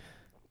like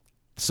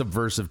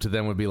subversive to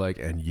them would be like,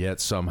 and yet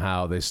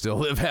somehow they still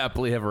live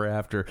happily ever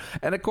after.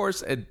 And of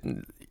course,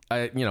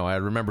 I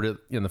remembered it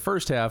in the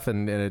first half,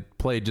 and it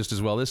played just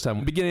as well this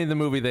time. Beginning of the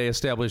movie, they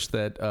established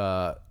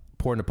that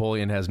poor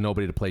Napoleon has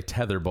nobody to play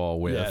tetherball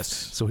with. Yes.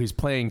 So he's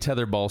playing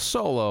tetherball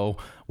solo,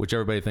 which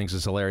everybody thinks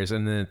is hilarious.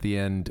 And then at the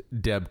end,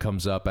 Deb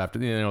comes up after,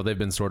 they've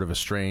been sort of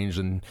estranged,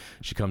 and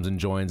she comes and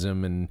joins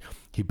him. And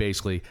he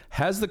basically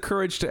has the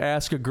courage to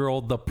ask a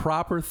girl the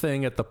proper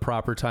thing at the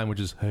proper time, which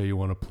is, hey, you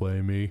want to play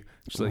me?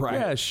 She's like, Right.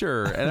 yeah,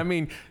 sure. And I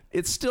mean,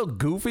 it's still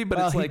goofy, but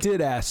it's He like,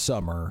 did ask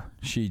Summer.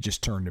 She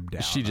just turned him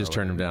down. she just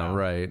turned him down,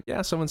 right?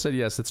 Yeah, someone said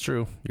yes. That's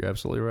true. You're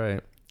absolutely right.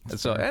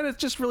 And it's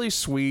just really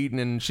sweet,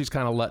 and she's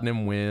kind of letting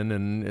him win,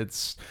 and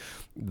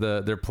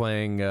they're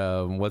playing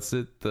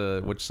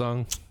which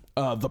song?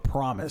 The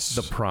Promise.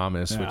 The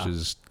Promise, Yeah. which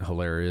is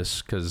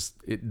hilarious because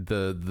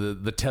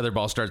the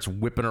tetherball starts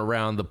whipping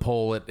around the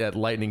pole at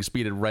lightning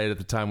speed right at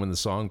the time when the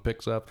song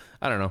picks up.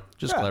 I don't know,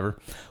 just clever.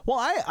 Well,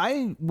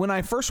 I when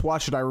I first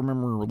watched it, I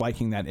remember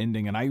liking that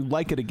ending, and I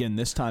like it again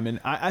this time. And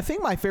I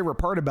think my favorite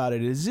part about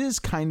it is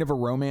kind of a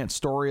romance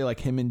story,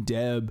 like him and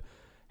Deb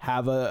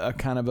have a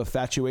kind of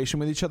infatuation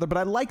with each other, but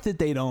I like that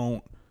they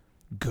don't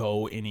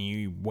go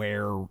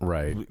anywhere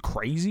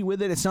crazy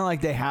with it. It's not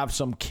like they have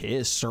some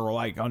kiss or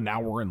like, oh,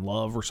 now we're in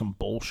love or some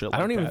bullshit. I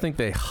don't even that. think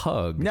they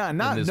hug. No,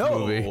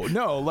 movie.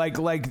 no.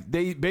 Like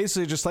they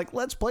basically just like,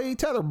 let's play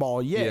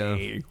tetherball, yay!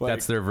 Yeah, Like,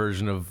 that's their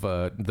version of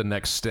the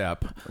next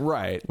step,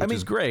 right? Which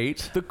is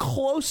great. The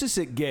closest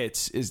it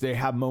gets is they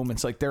have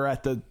moments like they're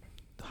at the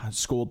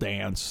school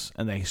dance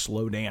and they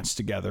slow dance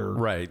together,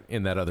 right?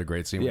 In that other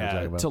great scene, we were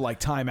talking about. to like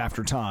Time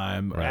After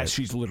Time, Right. as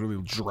she's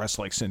literally dressed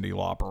like Cyndi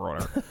Lauper or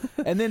whatever.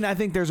 And then I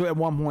think there's at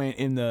one point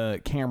in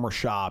the camera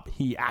shop,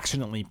 he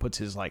accidentally puts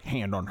his like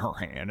hand on her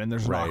hand, and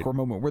there's an awkward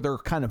moment where they're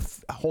kind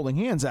of holding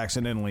hands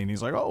accidentally, and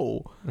he's like,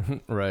 oh,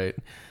 right,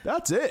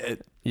 that's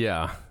it.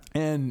 Yeah.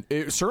 And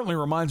it certainly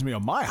reminds me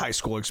of my high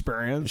school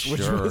experience,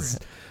 which Sure. was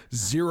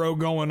zero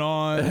going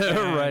on,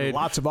 and Right.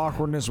 lots of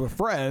awkwardness with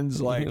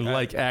friends,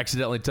 like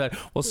accidentally touch.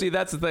 Well, see,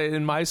 that's the thing.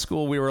 In my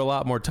school, we were a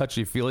lot more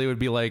touchy-feely. It would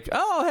be like,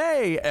 oh,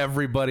 hey,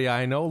 everybody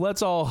I know,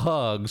 let's all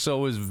hug. So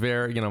it was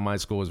very, my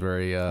school was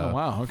very, oh,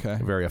 wow, okay.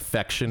 very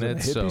affectionate.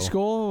 Hippie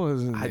school?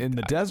 Was it in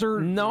the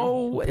desert?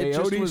 No, it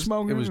just Peyote was,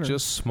 smoking? it was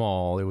just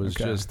small. It was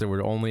just, there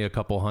were only a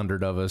couple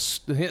hundred of us.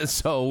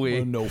 So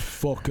we... no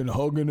fucking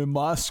hugging in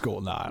my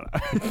school. Nah.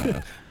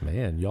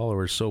 Man, y'all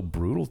were so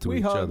brutal to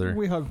each other.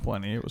 We hugged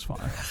plenty. It was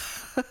fine.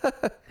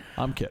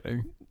 I'm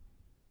kidding.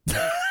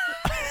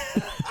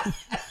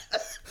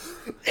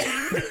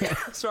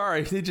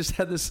 Sorry, they just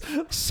had this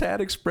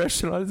sad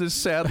expression on it, this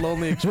sad,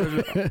 lonely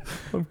expression.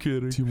 I'm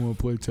kidding. Do you want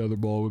to play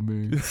tetherball with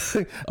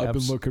me? I've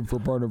been looking for a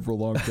partner for a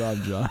long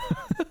time, John.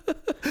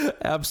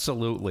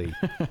 Absolutely.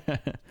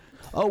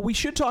 Oh, we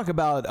should talk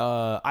about,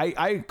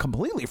 I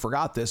completely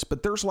forgot this,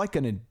 but there's like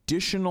an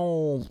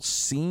additional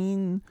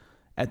scene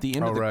at the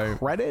end of the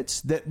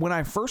credits that when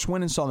I first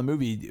went and saw the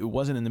movie, it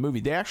wasn't in the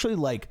movie. They actually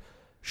like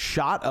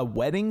shot a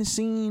wedding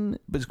scene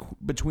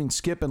between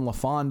Skip and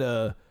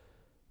LaFonda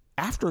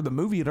after the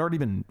movie had already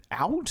been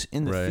out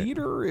in the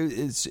theater.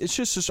 It's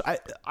just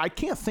I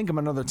can't think of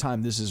another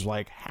time this has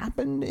like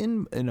happened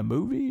in a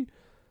movie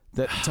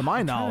that, to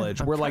my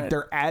knowledge, where like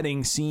they're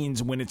adding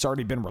scenes when it's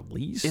already been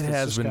released. It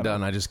has been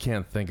done. I just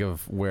can't think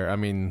of where. I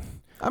mean,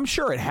 I'm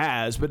sure it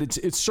has, but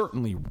it's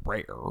certainly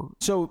rare.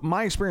 So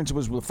my experience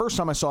was the first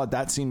time I saw it,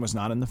 that scene was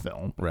not in the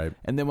film. Right.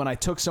 And then when I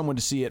took someone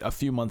to see it a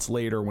few months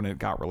later when it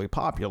got really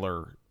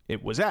popular,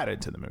 it was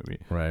added to the movie.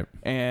 Right.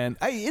 And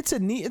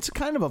it's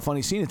kind of a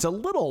funny scene. It's a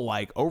little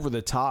like over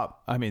the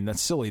top. I mean, that's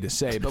silly to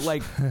say, but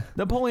like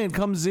Napoleon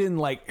comes in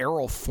like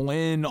Errol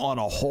Flynn on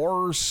a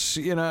horse,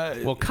 you know.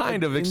 Well,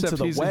 kind of, except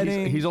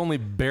he's only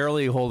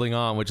barely holding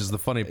on, which is the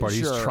funny part.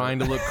 Sure. He's trying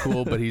to look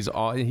cool, but he's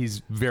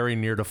very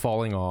near to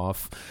falling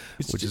off,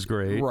 which is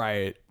great.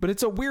 Right. But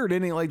it's a weird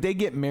ending. Like they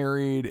get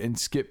married and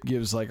Skip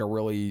gives like a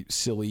really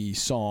silly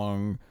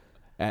song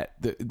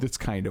that's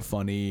kind of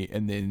funny,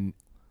 and then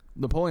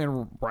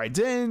Napoleon rides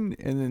in,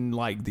 and then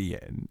like the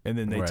end, and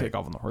then they take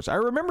off on the horse. I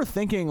remember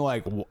thinking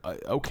like,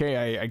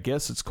 okay, I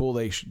guess it's cool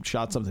they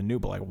shot something new,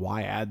 but like,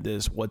 why add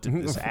this? What did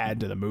this add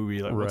to the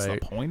movie? Like, what's the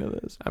point of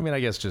this? I mean, I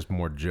guess just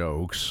more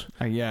jokes.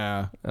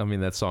 Yeah. I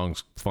mean, that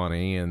song's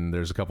funny, and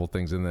there's a couple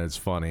things in there that's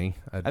funny.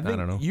 I think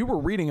don't know. You were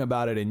reading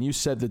about it, and you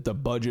said that the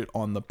budget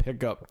on the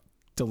pickup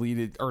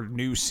deleted or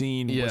new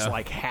scene was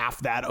like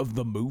half that of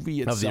the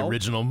movie itself. Of the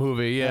original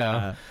movie,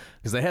 yeah.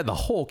 Because they had the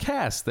whole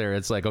cast there.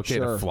 It's like, okay,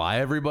 to fly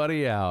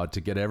everybody out,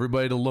 to get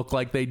everybody to look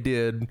like they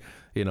did,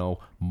 you know,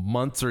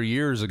 months or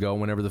years ago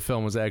whenever the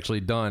film was actually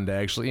done, to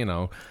actually, you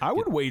know. I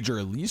would wager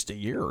at least a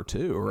year or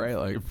two, right?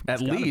 Like at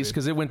least,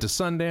 because it went to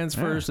Sundance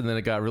first, and then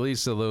it got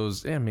released. So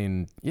those, I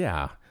mean,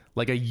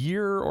 like a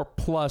year or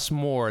plus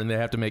more, and they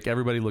have to make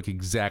everybody look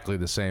exactly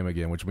the same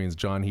again, which means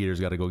John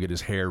Heater's got to go get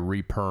his hair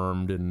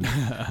repermed and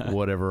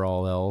whatever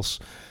all else.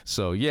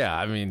 So yeah,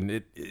 I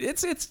mean,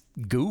 it's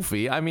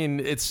goofy. I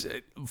mean,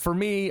 for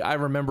me, I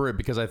remember it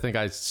because I think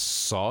I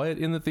saw it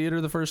in the theater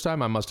the first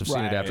time. I must have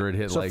seen it after it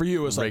hit. So for you,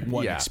 it was like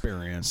one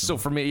experience. So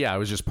for me, it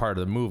was just part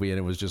of the movie, and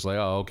it was just like,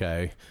 oh,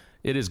 okay,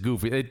 it is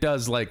goofy. It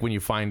does, like when you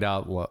find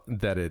out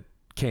that it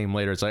came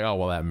later, it's like, oh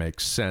well, that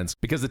makes sense,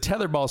 because the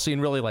tetherball scene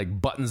really like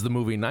buttons the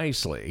movie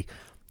nicely,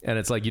 and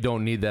it's like you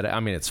don't need that. I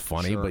mean, it's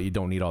funny, but you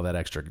don't need all that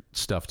extra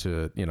stuff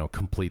to, you know,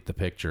 complete the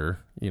picture.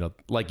 You know,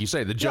 like you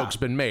say, the joke's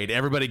been made.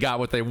 Everybody got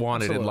what they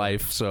wanted in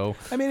life. So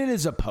I mean, it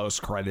is a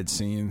post-credit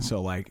scene,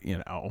 so like,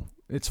 you know,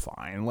 it's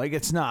fine. Like,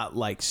 it's not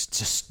like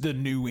just the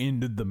new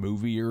end of the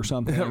movie or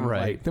something.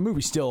 Right. Like, the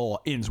movie still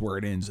ends where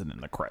it ends, and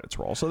then the credits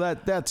roll. So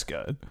that's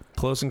good.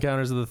 Close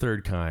Encounters of the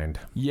Third Kind.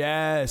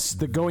 Yes,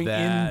 the going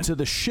into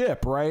the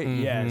ship, right?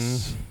 Mm-hmm.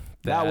 Yes.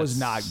 That was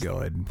not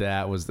good.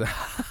 That was that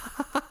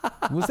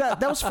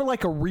was for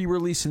like a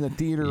re-release in the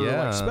theater,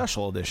 like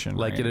special edition.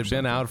 Like it had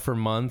been out for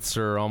months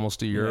or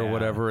almost a year or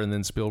whatever, and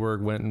then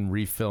Spielberg went and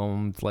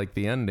refilmed like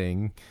the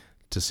ending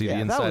to see the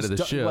inside of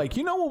the ship. Like,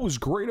 you know what was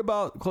great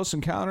about Close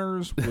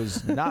Encounters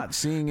was not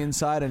seeing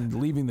inside and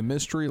leaving the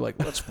mystery.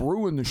 Like, let's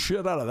ruin the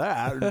shit out of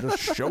that and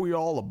just show you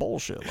all the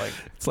bullshit. Like,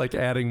 it's like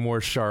adding more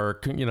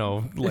shark, you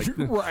know, like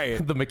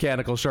the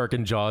mechanical shark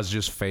in Jaws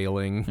just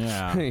failing.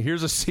 Yeah.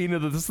 Here's a scene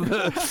of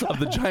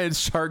the giant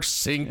shark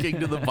sinking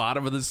to the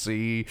bottom of the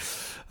sea.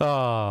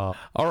 All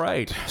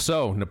right.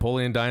 So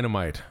Napoleon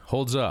Dynamite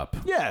holds up.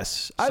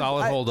 Yes.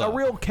 Solid hold up. A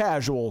real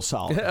casual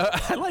solid.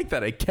 I like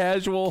that. A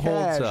casual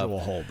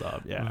hold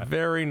up. Yeah.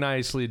 Very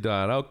nicely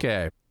done.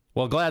 Okay.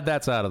 Well, glad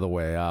that's out of the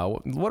way.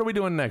 What are we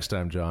doing next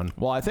time, John?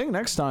 Well, I think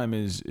next time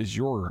is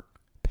your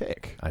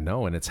pick. I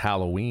know, and it's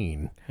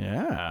Halloween.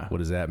 Yeah. What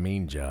does that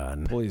mean,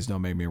 John? Please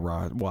don't make me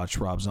watch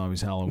Rob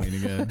Zombie's Halloween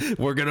again.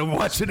 We're going to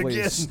watch it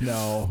Please, again.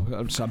 No,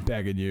 I'm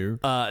begging you.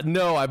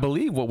 No, I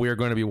believe what we are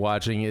going to be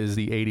watching is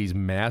the 80s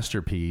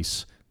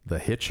masterpiece, The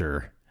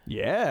Hitcher.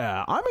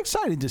 Yeah, I'm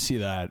excited to see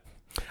that.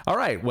 All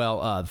right.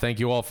 Well, thank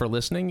you all for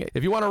listening.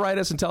 If you want to write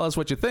us and tell us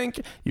what you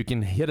think, you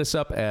can hit us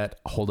up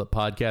at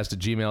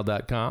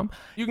holduppodcast@gmail.com.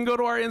 You can go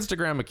to our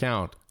Instagram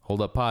account,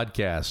 Hold Up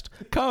Podcast.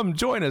 Come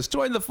join us.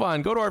 Join the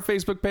fun. Go to our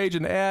Facebook page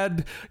and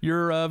add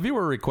your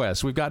viewer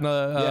requests. We've gotten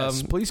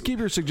yes, please keep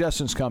your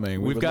suggestions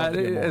coming. We've got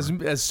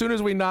as soon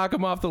as we knock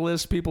them off the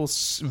list, people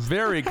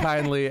very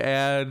kindly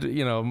add,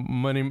 you know,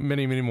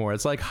 many more.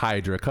 It's like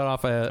Hydra. Cut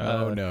off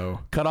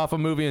a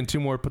movie and 2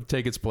 more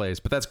take its place.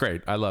 But that's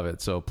great. I love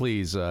it. So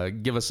please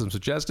give us some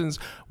suggestions.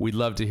 We'd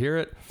love to hear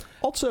it.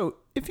 Also,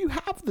 if you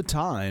have the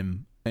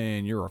time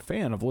and you're a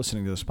fan of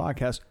listening to this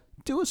podcast,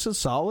 do us a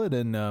solid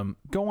and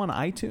go on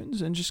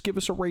iTunes and just give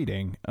us a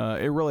rating.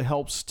 It really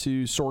helps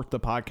to sort the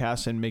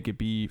podcast and make it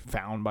be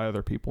found by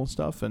other people and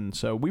stuff. And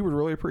so we would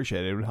really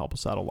appreciate it. It would help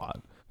us out a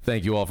lot.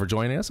 Thank you all for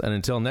joining us. And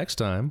until next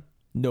time,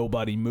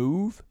 nobody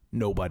move,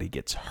 nobody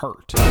gets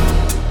hurt.